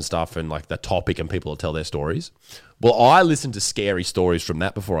forums and stuff and like the topic and people will tell their stories. Well, I listen to scary stories from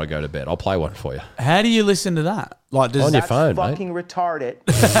that before I go to bed. I'll play one for you. How do you listen to that? Like, does On your phone, mate. fucking retarded.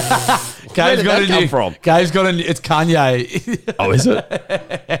 Where did that come from? Gabe's got a new, it's Kanye. Oh, is it?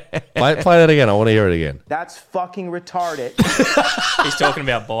 play that again. I want to hear it again. That's fucking retarded. He's talking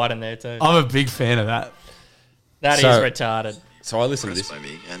about Biden there too. I'm a big fan of that. That is So- retarded. So I listen to this. By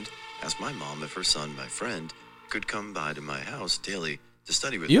me and asked my mom if her son, my friend, could come by to my house daily to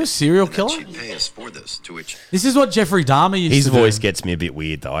study with You me. a serial and that killer? She'd pay us for this, to which This is what Jeffrey Dahmer used His to voice do. gets me a bit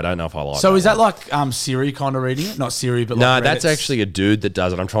weird, though. I don't know if I like So is that one. like Siri kind of reading it? Not Siri, but No, like that's Reddit's- actually a dude that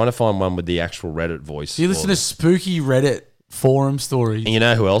does it. I'm trying to find one with the actual Reddit voice. Do you listen for to it. spooky Reddit forum stories? And you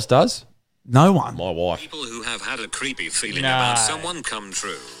know who else does? No one. My wife. People who have had a creepy feeling No. about someone come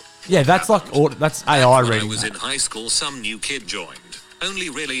true. Yeah, that's like that's AI When I reading. was that. in high school, some new kid joined. Only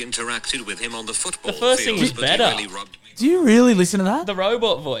really interacted with him on the football The first thing field, was but he better. really rubbed me. Do you really listen to that? The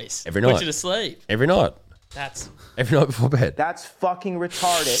robot voice. Every Put night. you to sleep. Every night. That's Every night before bed. That's fucking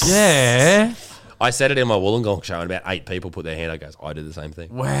retarded. Yeah. I said it in my Wollongong show, and about 8 people put their hand up. Goes, I did the same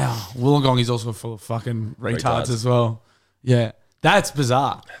thing. Wow. Wollongong is also full of fucking retards Retards. as well. Yeah. That's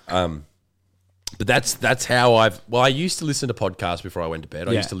bizarre. But that's how I used to listen to podcasts before I went to bed.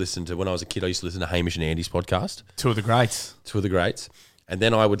 I Yeah. used to listen to, when I was a kid, I used to listen to Hamish and Andy's podcast, Two of the greats. Two of the Greats. And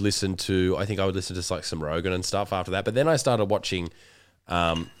then I would listen to like some Rogan and stuff after that. But then I started watching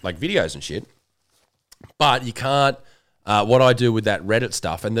like videos and shit. But you can't, what I do with that Reddit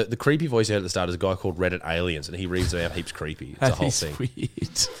stuff, and the creepy voice out at the start is a guy called Reddit Aliens, and he reads about heaps creepy. It's a That whole is thing.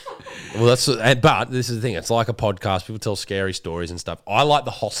 weird. Well, but this is the thing. It's like a podcast. People tell scary stories and stuff. I like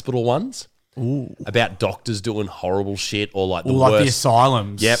the hospital ones. About doctors doing horrible shit or like the Like worst. the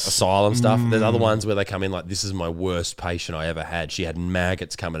asylums. Yep, asylum stuff. There's other ones where they come in like, this is my worst patient I ever had. She had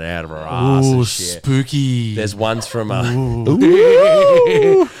maggots coming out of her ass Ooh, and shit. spooky. There's ones from...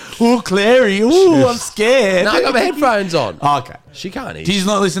 Ooh, Clary. Ooh, I'm scared. No, I got my headphones on. Oh, okay. She can't hear. Do you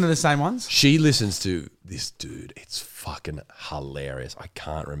not listen to the same ones? She listens to this dude. It's fucking hilarious. I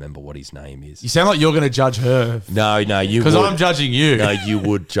can't remember what his name is. You sound like you're going to judge her. No, you Because would. I'm judging you. No, you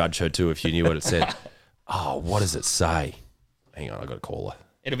would judge her too if you knew what it said. Oh, what does it say? Hang on, I got to call her.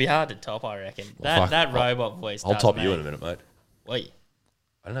 it'll be hard to top, I reckon. Well, fuck, That robot voice. I'll does top you me. in a minute, mate. Wait,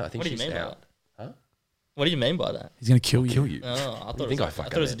 I don't know. I think what do you she's mean by out. that? What do you mean by that? He's going to kill you. Kill you. Oh, I thought, think it I was,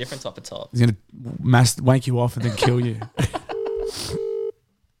 fucking thought it was a meant? different type of top. He's going to wank you off and then kill you.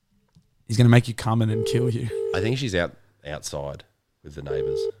 He's going to make you come and then kill you. I think she's outside with the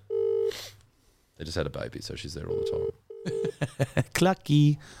neighbours. They just had a baby, so she's there all the time.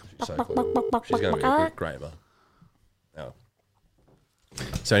 Clucky. She's so clever. She's going to be a great mum. Oh.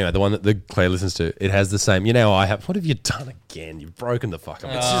 So anyway, the one that the Claire listens to, it has the same. You know, I have. What have you done again? You've broken the fucking.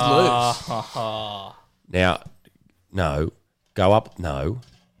 It's just loose. Now, no, go up. No,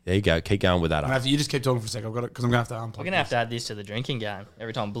 there you go. Keep going with that. Up. You just keep talking for a second. I've got it because I'm going to have to unplug. We're going to have to add this to the drinking game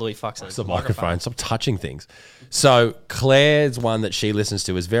every time Bluey fucks It's the microphone. Stop touching things. So Claire's one that she listens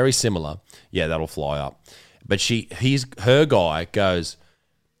to is very similar. Yeah, that'll fly up. But her guy goes,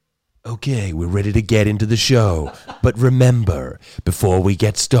 okay, we're ready to get into the show. But remember, before we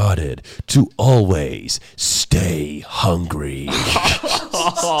get started, to always stay hungry.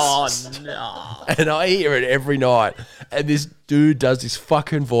 Oh, no. And I hear it every night. And this dude does this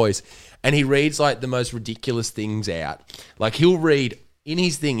fucking voice. And he reads like the most ridiculous things out. Like he'll read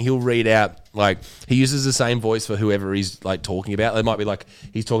out, like he uses the same voice for whoever he's like talking about. It might be like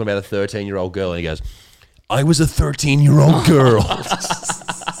he's talking about a 13-year-old girl and he goes, I was a 13-year-old girl.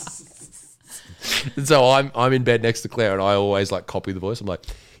 And so I'm in bed next to Claire and I always like copy the voice. I'm like,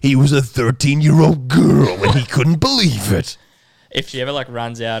 he was a 13-year-old girl and he couldn't believe it. If she ever like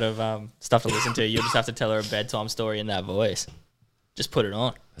runs out of stuff to listen to, you'll just have to tell her a bedtime story in that voice. Just put it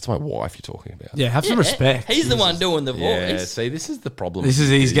on. That's my wife you're talking about. Yeah, have some respect. He's the one doing the Yeah, voice. see, this is the problem.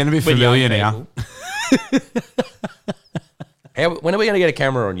 He's getting a bit With young familiar now. people. When are we going to get a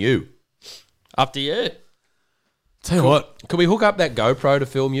camera on you? Up to you. Tell you what, Can we hook up that GoPro to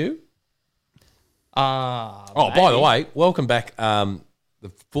film you? Oh, by the way, welcome back. The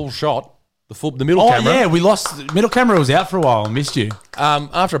full shot, the middle camera. yeah, we lost. Middle camera was out for a while. I missed you.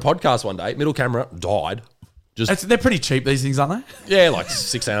 After a podcast one day, middle camera died. They're pretty cheap, these things, aren't they? Yeah, like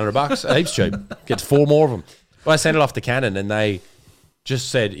 $1,600. Heaps cheap. Gets 4 more of them. But I sent it off to Canon and they just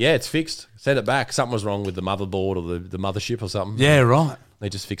said, yeah, it's fixed. Send it back. Something was wrong with the motherboard or the mothership or something. Yeah, right. They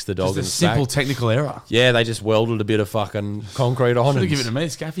just fixed the dog Just a and simple back. technical error. Yeah, they just welded a bit of fucking concrete on Should have it. given it to me.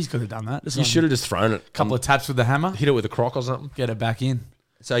 Scaffy's could have done that. You should have just thrown it. A couple of taps with the hammer. Hit it with a crock or something. Get it back in.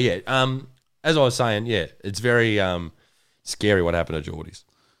 So yeah, as I was saying, yeah, it's very scary what happened to Geordies.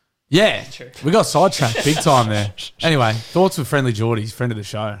 Yeah, we got sidetracked big time there. Anyway, thoughts with Friendly Geordies, friend of the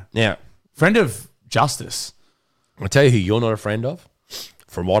show. Now, Friend of Justice. I'll tell you who you're not a friend of.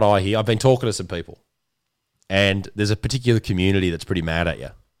 From what I hear, I've been talking to some people, and there's a particular community that's pretty mad at you.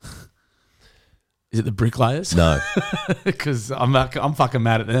 Is it the bricklayers? No, Because I'm fucking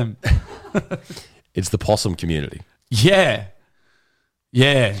mad at them. it's the possum community. Yeah.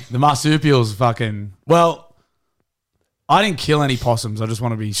 Yeah. The marsupials fucking... Well, I didn't kill any possums. I just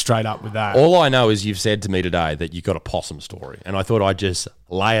want to be straight up with that. All I know is you've said to me today that you've got a possum story, and I thought I'd just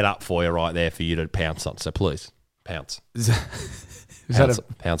lay it up for you right there for you to pounce on. So please, pounce. Is that a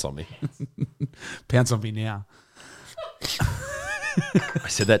Pounce on me. pounce on me now? I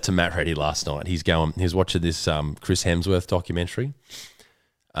said that to Matt Reddy last night. He's watching this Chris Hemsworth documentary,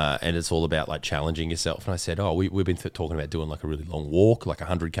 and it's all about like challenging yourself. And I said, we've been talking about doing like a really long walk, like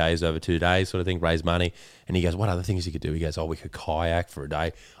 100 Ks over 2 days sort of thing, raise money. And he goes, what other things you could do? He goes, we could kayak for a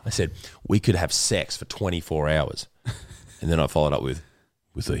day. I said, we could have sex for 24 hours. And then I followed up with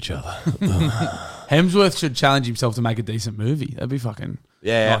each other. Hemsworth should challenge himself to make a decent movie. That'd be fucking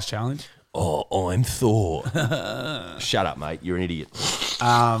nice challenge. Oh, I'm Thor. Shut up, mate. You're an idiot.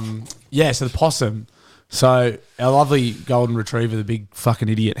 Yeah, so the possum. So our lovely golden retriever, the big fucking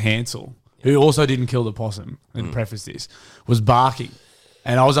idiot Hansel, who also didn't kill the possum, and preface this, was barking.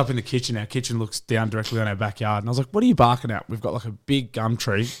 And I was up in the kitchen. Our kitchen looks down directly on our backyard. And I was like, what are you barking at? We've got like a big gum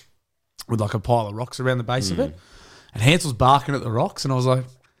tree with like a pile of rocks around the base of it. And Hansel's barking at the rocks. And I was like,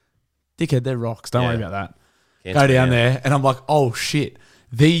 dickhead, they're rocks. Don't worry about that. Go down there. And I'm like, oh, shit.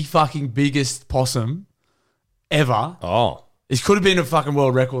 The fucking biggest possum ever. Oh. This could have been a fucking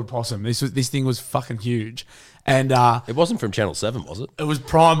world record possum. This thing was fucking huge. And it wasn't from Channel 7, was it? It was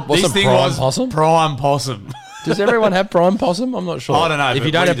prime. Wasn't this thing prime was possum? Prime possum. Does everyone have prime possum? I'm not sure. I don't know, If but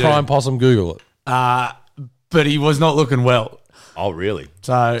you don't we have do. prime possum, Google it. But he was not looking well. Oh, really?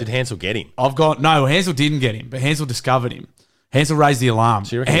 So Did Hansel get him? no, Hansel didn't get him, but Hansel discovered him. Hansel raised the alarm.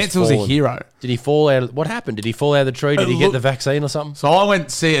 So you reckon he's Hansel's a fallen? hero. Did he fall out? What happened? Did he fall out of the tree? Did he get the vaccine or something? So I went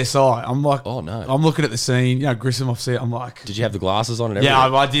CSI. I'm like, Oh, no. I'm looking at the scene, Grissom off set. I'm like, Did you have the glasses on and yeah,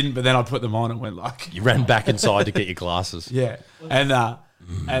 everything? I didn't, but then I put them on and went like, You ran back inside to get your glasses. yeah. And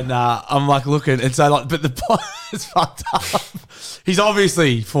I'm like looking, and so like, but the it's fucked up. He's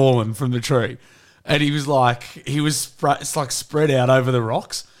obviously fallen from the tree, and he was it's like spread out over the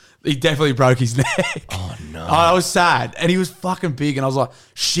rocks. He definitely broke his neck. Oh, no. I was sad, and he was fucking big, and I was like,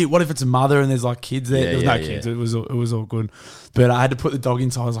 shit, what if it's a mother and there's like kids there? There was no kids. It was all good, but I had to put the dog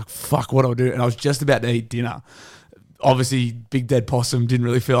inside. I was like, fuck, what do I do? And I was just about to eat dinner. Obviously, big dead possum didn't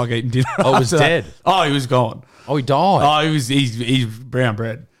really feel like eating dinner. Oh, it was after that. dead? Oh, he was gone. Oh, he died. Oh, he's brown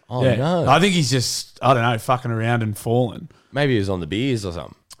bread. Oh, no. I think he's just, I don't know, fucking around and falling. Maybe he was on the beers or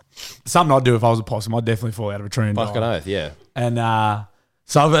something. Something I'd do if I was a possum. I'd definitely fall out of a tree and Fucking die. oath, yeah. And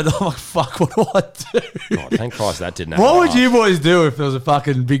so I'm like, fuck, what do I do? God, thank Christ that didn't happen. What would you boys do if there was a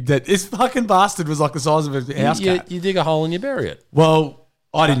fucking big dead? This fucking bastard was like the size of a house cat. You dig a hole and you bury it. Well,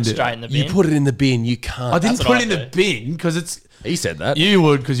 I didn't do Straight that. in the bin. You put it in the bin. You can't. I didn't That's put what it in I the bin because it's. He said that. You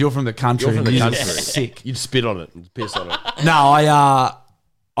would because you're from the country. You're from the and you're country. just sick. You'd spit on it and piss on it. No,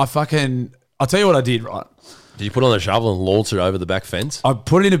 I fucking. I'll tell you what I did, right? Did you put on a shovel and launch it over the back fence? I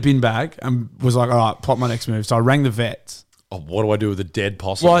put it in a bin bag and was like, all right, plot my next move. So I rang the vets. Oh, what do I do with a dead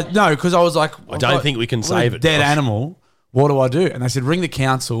possum? Well, no, because I was like, I don't think we can save it, Dead Josh. animal. What do I do? And they said, ring the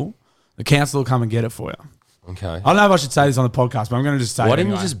council. The council will come and get it for you. Okay. I don't know if I should say this on the podcast, but I'm going to just say Why it didn't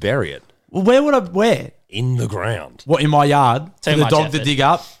anyway. you just bury it Well, where would I? Where? in the ground? What, in my yard? Too For the much dog to effort. dig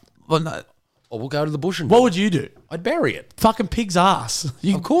up? Well, no. Or we'll go to the bush and What do would it. you do? I'd bury it. Fucking pig's ass.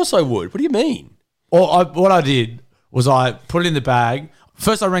 Of course I would. What do you mean? What I did was I put it in the bag.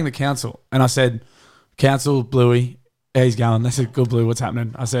 First, I rang the council and I said, Council, Bluey, Yeah, he's going. They said, good Blue, what's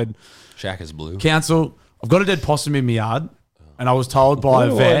happening? I said, Shaka's blue. council, I've got a dead possum in my yard, and I was told by a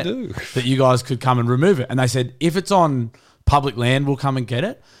What do I vet do? that you guys could come and remove it. And they said, if it's on public land, we'll come and get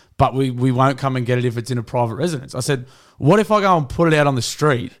it, but we won't come and get it if it's in a private residence. I said, what if I go and put it out on the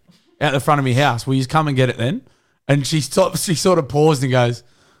street, out the front of my house? Will you come and get it then? And she sort of paused and goes,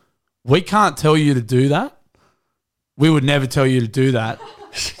 we can't tell you to do that. We would never tell you to do that.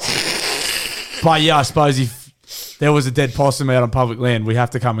 But yeah, I suppose if there was a dead possum out on public land, we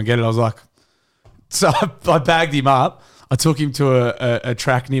have to come and get it. I was like, so I bagged him up. I took him to a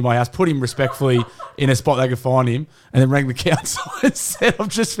track near my house, put him respectfully in a spot they could find him, and then rang the council and said, I've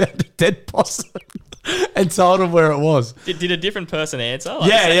just found a dead possum, and told them where it was. Did a different person answer? Like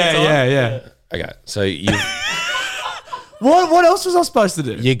Yeah. Okay, so you What else was I supposed to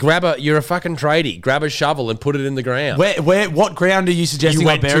do? you're a fucking tradie. Grab a shovel and put it in the ground. What ground are you suggesting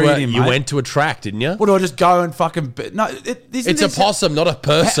I bury him, You mate? went to a track, didn't you? What, do I just go and fucking... No, It's a possum, not a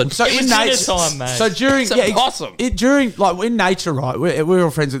person. So It in was nature, dinner time, mate. So during It's a possum. During in nature, right? We're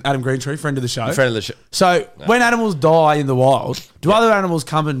all friends with Adam Greentree, friend of the show. Friend of the show. So when animals die in the wild, do other animals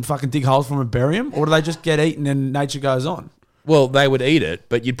come and fucking dig holes for them and bury them, or do they just get eaten and nature goes on? Well, they would eat it,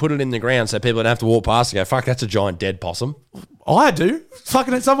 but you'd put it in the ground so people would have to walk past and go, fuck, that's a giant dead possum. I do.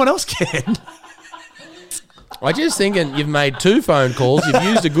 Fucking someone else can. I just thinking you've made 2 phone calls, you've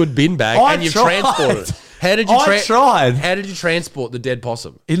used a good bin bag, and you've tried. transported it. How did you I tried. How did you transport the dead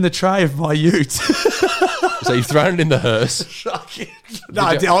possum? In the tray of my ute. So you've thrown it in the hearse. No,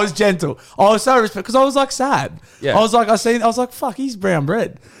 I was gentle. I was so respectful because I was like sad. Yeah. I was like, fuck, he's brown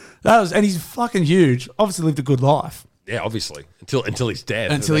bread. And he's fucking huge. Obviously lived a good life. Yeah, obviously. Until he's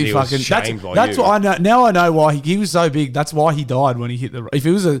dead. Until And he then was fucking. shamed by That's you. what I know. Now I know why he was so big. That's why he died when he hit the. If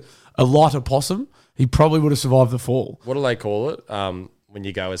it was a lighter possum, he probably would have survived the fall. What do they call it? When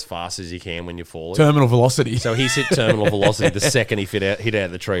you go as fast as you can when you're falling. Terminal velocity. So he's hit terminal velocity the second he hit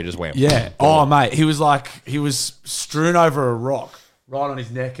out the tree, just went. Yeah. Oh, mate. He was strewn over a rock right on his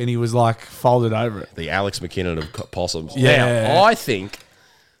neck, and he was like folded over it. The Alex McKinnon of possums. Yeah. Now, I think.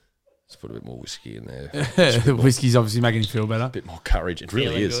 Let's put a bit more whiskey in there. The whiskey's obviously making you feel better. A bit more courage. It really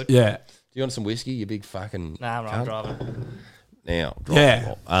Feeling is. good. Yeah. Do you want some whiskey, you big fucking. Nah, I'm not cunt? driving. Now,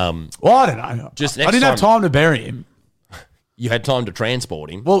 Yeah. well. Well, I don't know. Just I next didn't have time- time to bury him. You had time to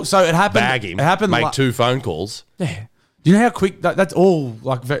transport him, Well, so it happened. bag him, It happened. make 2 phone calls. Yeah. Do you know how quick that's all?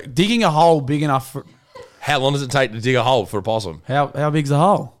 Like digging a hole big enough for How long does it take to dig a hole for a possum? how big's the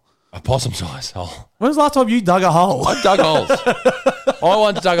hole? A possum-sized hole. When was the last time you dug a hole? I dug holes. I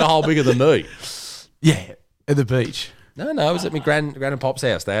once dug a hole bigger than me. Yeah, at the beach. No, it was at my gran and pop's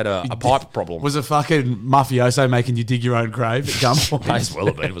house. They had a pipe problem. Was a fucking mafioso making you dig your own grave at gunpoint? May as well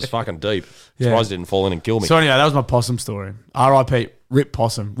have been. It was fucking deep. Yeah. Surprised it didn't fall in and kill me. So anyway, that was my possum story. R.I.P. Rip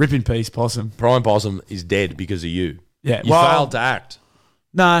possum. Rip in peace, possum. Prime Possum is dead because of you. Yeah, You well- failed to act.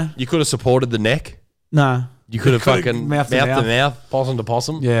 No, You could have supported the neck. no. You could have fucking mouth mouth to to mouth, possum to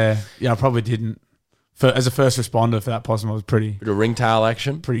possum. Yeah, I probably didn't. As a first responder for that possum, I was pretty Bit of ringtail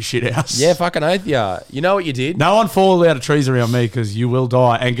action. shit house. Yeah, fucking oath ya. You know what you did? No one fall out of trees around me because you will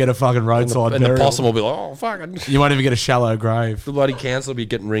die and get a fucking roadside And the burial. possum will be like, oh, fucking. You won't even get a shallow grave. The bloody council will be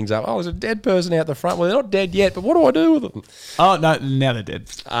getting rings up. Oh, there's a dead person out the front. Well, they're not dead yet, but what do I do with them? Oh, no, now they're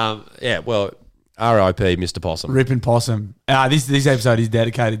dead. Yeah, well, R.I.P. Mr. Possum. Ripping possum. This episode is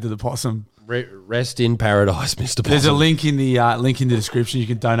dedicated to the possum. Rest in paradise, Mr. Possum. There's a link in the description. You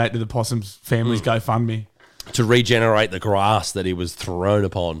can donate to the possum's family's GoFundMe. To regenerate the grass that he was thrown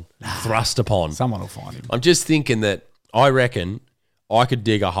upon, thrust upon. Someone will find him. I'm just thinking that I reckon I could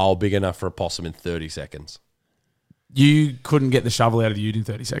dig a hole big enough for a possum in 30 seconds. You couldn't get the shovel out of the ute in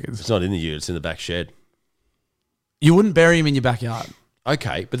 30 seconds. It's not in the ute, it's in the back shed. You wouldn't bury him in your backyard.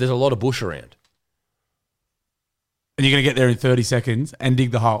 Okay, but there's a lot of bush around. And you're going to get there in 30 seconds and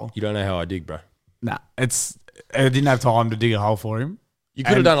dig the hole. You don't know how I dig, bro. Nah, I didn't have time to dig a hole for him. You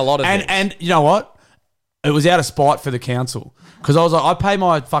could have done a lot of things. And you know what? It was out of spite for the council. Because I was like, I pay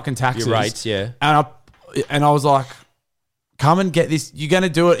my fucking taxes. Your rates, yeah. And I was like, come and get this. You're going to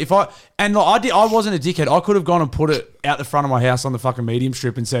do it. I wasn't a dickhead. I could have gone and put it out the front of my house on the fucking medium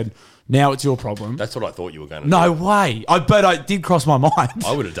strip and said, now it's your problem. That's what I thought you were going to do. No way. But I did cross my mind.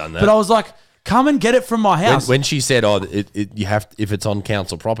 I would have done that. But I was like, come and get it from my house. When she said, "Oh, you have if it's on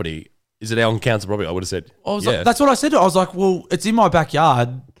council property, is it on council property?" I would have said, I was yeah. like, that's what I said to her. I was like, well, it's in my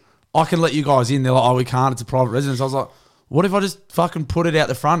backyard. I can let you guys in. They're like, oh, we can't. It's a private residence. I was like, what if I just fucking put it out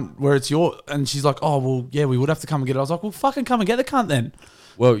the front where it's your... And she's like, oh, well, yeah, we would have to come and get it. I was like, well, fucking come and get the cunt then.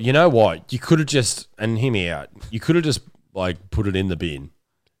 Well, you know what? You could have just, and hear me out. You could have just like put it in the bin.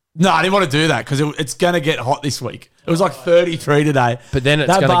 No, I didn't want to do that because it's going to get hot this week. It was like 33 today. But then it's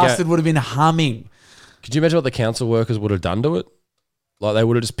that gonna bastard would have been humming. Could you imagine what the council workers would have done to it? Like they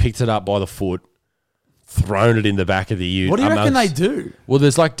would have just picked it up by the foot, thrown it in the back of the ute. What do you reckon they do? Well,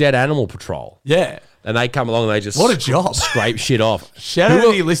 there's like dead animal patrol. Yeah. And they come along and they just What a job. scrape shit off. Shout out to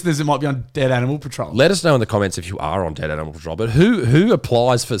any listeners that might be on Dead Animal Patrol. Let us know in the comments if you are on Dead Animal Patrol. But who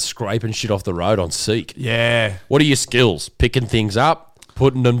applies for scraping shit off the road on Seek? Yeah. What are your skills? Picking things up,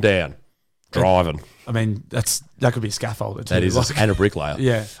 putting them down, driving. I mean, that could be a scaffolder too. That is, Like- and a bricklayer.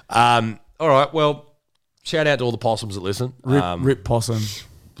 Yeah. All right. Well, shout out to all the possums that listen. Rip possum.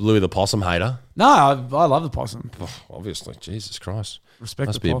 Louis the possum hater. No, I love the possum. Oh, obviously, Jesus Christ. Respect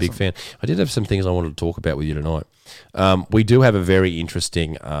Must the be a big possum. fan. I did have some things I wanted to talk about with you tonight. We do have a very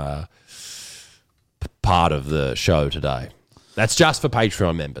interesting part of the show today. That's just for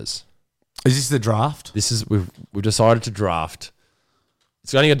Patreon members. Is this the draft? This is we've decided to draft.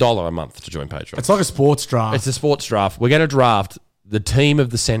 It's only $1 a month to join Patreon. It's like a sports draft. It's a sports draft. We're going to draft the team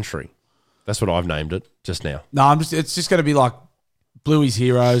of the century. That's what I've named it just now. No, it's just going to be like Bluey's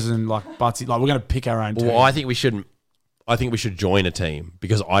heroes and like Butsy. Like we're going to pick our own team. Well, I think we should join a team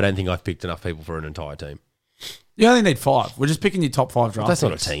because I don't think I've picked enough people for an entire team. You only need 5. We're just picking your top 5 draft. That's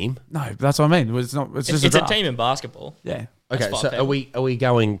not a picks. team. No, but that's what I mean. It's not. It's just It's a a draft. team in basketball. Yeah. Okay, That's so fine, are we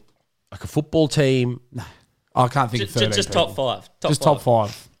going like a football team? I can't think of 13 Just people. top 5. Just top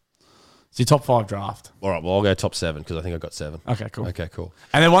 5. It's your top 5 draft. All right, well I'll go top 7 because I think I got 7. Okay, cool. Okay, cool.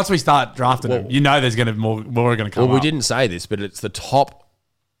 And then once we start drafting them, you know there's going to be more are going to come Well, we up. didn't say this, but it's the top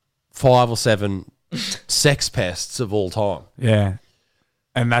 5 or 7 sex pests of all time. Yeah.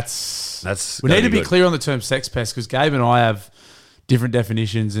 And that's we gotta need to be good. clear on the term sex pest because Gabe and I have different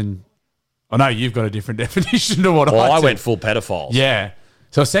definitions, and I know you've got a different definition to what Well, I do. went full pedophiles. Yeah.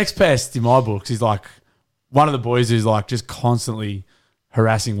 So a sex pest in my books is like one of the boys who's like just constantly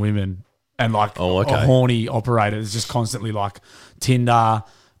harassing women and like a horny operator is just constantly like Tinder,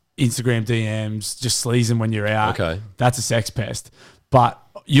 Instagram DMs, just sleazing when you're out. Okay. That's a sex pest. But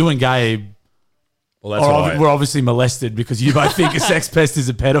you and Gabe Well, that's what we're obviously molested because you both think a sex pest is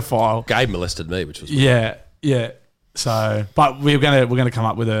a pedophile. Gabe molested me, which was Yeah, yeah. So, but we're gonna come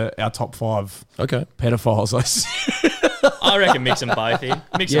up with our top 5 pedophiles. I reckon mix them both in.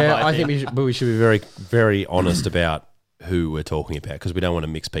 I think we should be very, very honest about who we're talking about because we don't want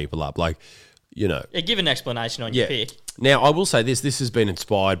to mix people up. Like, you know. Yeah, give an explanation on your pick. Now, I will say this. This has been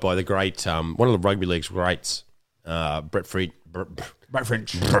inspired by the great, one of the rugby league's greats, Brett Finch.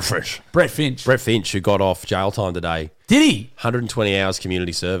 Brett Finch, who got off jail time today. Did he? 120 hours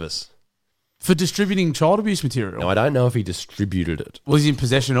community service. For distributing child abuse material? Now, I don't know if he distributed it. Was he in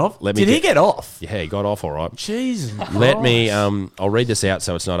possession of? Did he get off? Yeah, he got off all right. Jesus. Let me, I'll read this out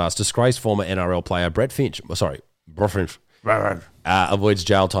so it's not us. Disgraced former NRL player Brett Finch, avoids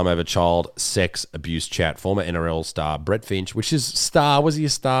jail time over child sex abuse chat. Former NRL star Brett Finch, which is star, was he a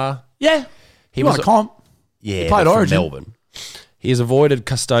star? Yeah. He was a comp. Yeah, He played from Origin. Melbourne. He has avoided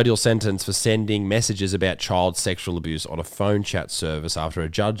custodial sentence for sending messages about child sexual abuse on a phone chat service after a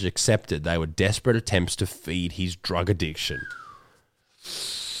judge accepted they were desperate attempts to feed his drug addiction.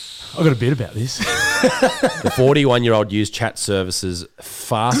 I've got a bit about this. The 41-year-old used chat services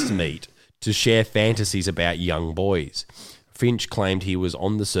Fast Meet to share fantasies about young boys. Finch claimed he was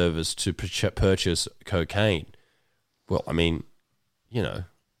on the service to purchase cocaine. Well, I mean, you know.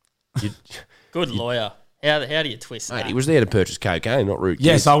 Good lawyer. How do you twist that? Mate, he was there to purchase cocaine, not root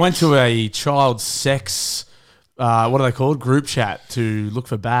Yes, kids. I went to a child sex, what are they called? Group chat to look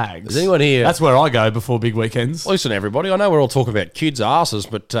for bags. Is anyone here? That's where I go before big weekends. Listen, everybody. I know we're all talking about kids' asses,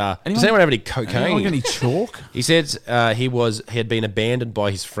 but does anyone have any cocaine? Anyone got any chalk? He says he had been abandoned by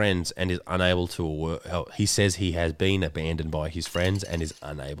his friends and is unable to work. He says he has been abandoned by his friends and is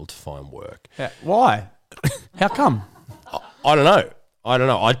unable to find work. Why? How come? I don't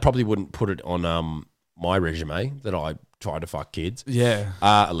know. I probably wouldn't put it on my resume that I tried to fuck kids. Yeah.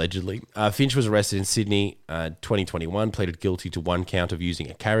 Allegedly. Finch was arrested in Sydney 2021, pleaded guilty to 1 count of using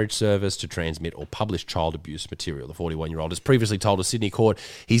a carriage service to transmit or publish child abuse material. The 41-year-old has previously told a Sydney court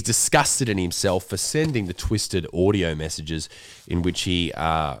he's disgusted in himself for sending the twisted audio messages in which he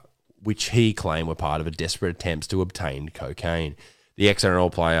claimed were part of a desperate attempts to obtain cocaine. The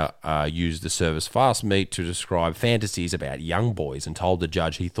ex-NRL player used the service Fast Meet to describe fantasies about young boys and told the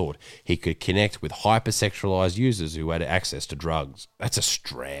judge he thought he could connect with hypersexualized users who had access to drugs. That's a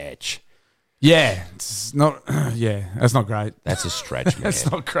stretch. Yeah, it's not. Yeah, that's not great. That's a stretch, man.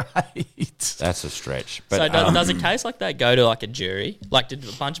 That's not great. That's a stretch. So But, does a case like that go to like a jury? Like, did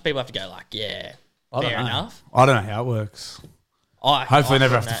a bunch of people have to go like, yeah, I don't fair know. enough? I don't know how it works. Hopefully,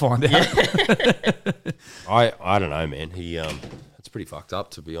 never have to find out. I don't know, man. He it's pretty fucked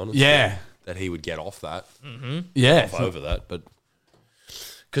up, to be honest. Yeah. That he would get off that. Mm-hmm. Yeah. Off over that, but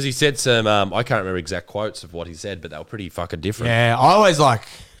Because he said some, I can't remember exact quotes of what he said, but they were pretty fucking different. Yeah, I always like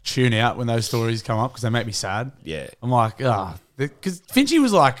tune out when those stories come up because they make me sad. Yeah. I'm like, because Finchy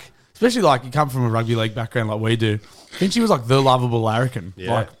was like, especially like you come from a rugby league background like we do. Finchy was like the lovable larrikin,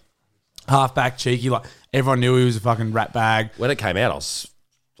 Yeah. like halfback, cheeky. Like everyone knew he was a fucking rat bag. When it came out, I was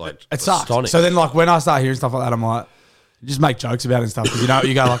like, It sucks. astonished. So then, like when I start hearing stuff like that, I'm like, just make jokes about it and stuff because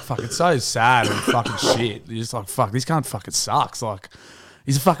you go like, fuck, it's so sad and fucking shit. You're just like, fuck, this cunt fucking sucks. Like,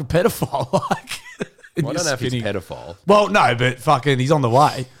 he's a fucking pedophile. Like, Well, I don't know if he's a pedophile. Well, no, but fucking, he's on the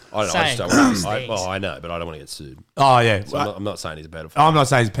way. I don't know. I just don't Saying want things. well, I know, but I don't want to get sued. Oh yeah, So I'm not saying he's a pedophile. I'm not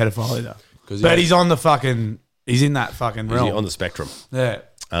saying he's a pedophile either. 'Cause But he- he's on the fucking. He's in that fucking He's realm. on the spectrum. Yeah.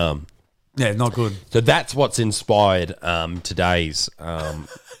 Yeah, not good. So that's what's inspired today's.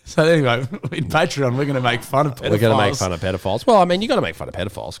 So anyway, in Patreon, we're going to make fun of pedophiles. We're going to make fun of pedophiles. Well, I mean, you got to make fun of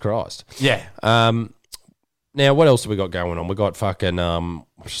pedophiles, Christ. Yeah. Now, what else have we got going on? We got fucking. I'm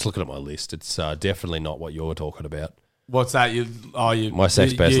just looking at my list. It's definitely not what you're talking about. What's that? My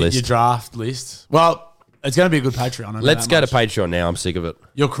sex best list. Your draft list. Well, it's going to be a good Patreon. I know Let's that go much. to Patreon now. I'm sick of it.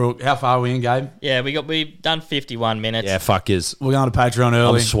 You're crook. How far are we in, Gabe? Yeah, we've done 51 minutes. Yeah, fuck is. We're going to Patreon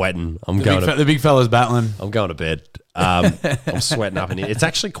early. I'm sweating. I'm the, going. the big fella's battling. I'm going to bed. I'm sweating up in here. It's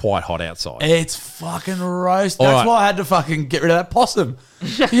actually quite hot outside. It's fucking roast. All That's right. why I had to fucking get rid of that possum.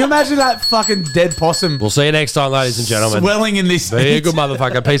 Can you imagine that fucking dead possum We'll see you next time, ladies and gentlemen. swelling in this? Be a good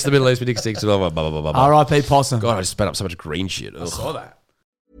motherfucker. Peace to the Middle East. Big sticks. Blah, blah, blah, blah, blah, blah. R.I.P. possum. God, I just spat up so much green shit. Ugh. I saw that.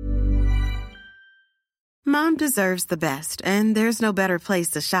 Mom deserves the best, and there's no better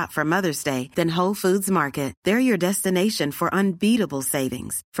place to shop for Mother's Day than Whole Foods Market. They're your destination for unbeatable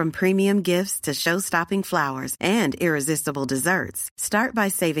savings, from premium gifts to show-stopping flowers and irresistible desserts. Start by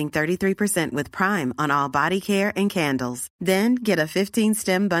saving 33% with Prime on all body care and candles. Then get a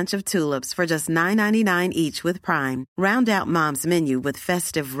 15-stem bunch of tulips for just $9.99 each with Prime. Round out Mom's menu with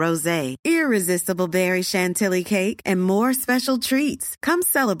festive rosé, irresistible berry chantilly cake, and more special treats. Come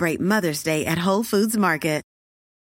celebrate Mother's Day at Whole Foods Market.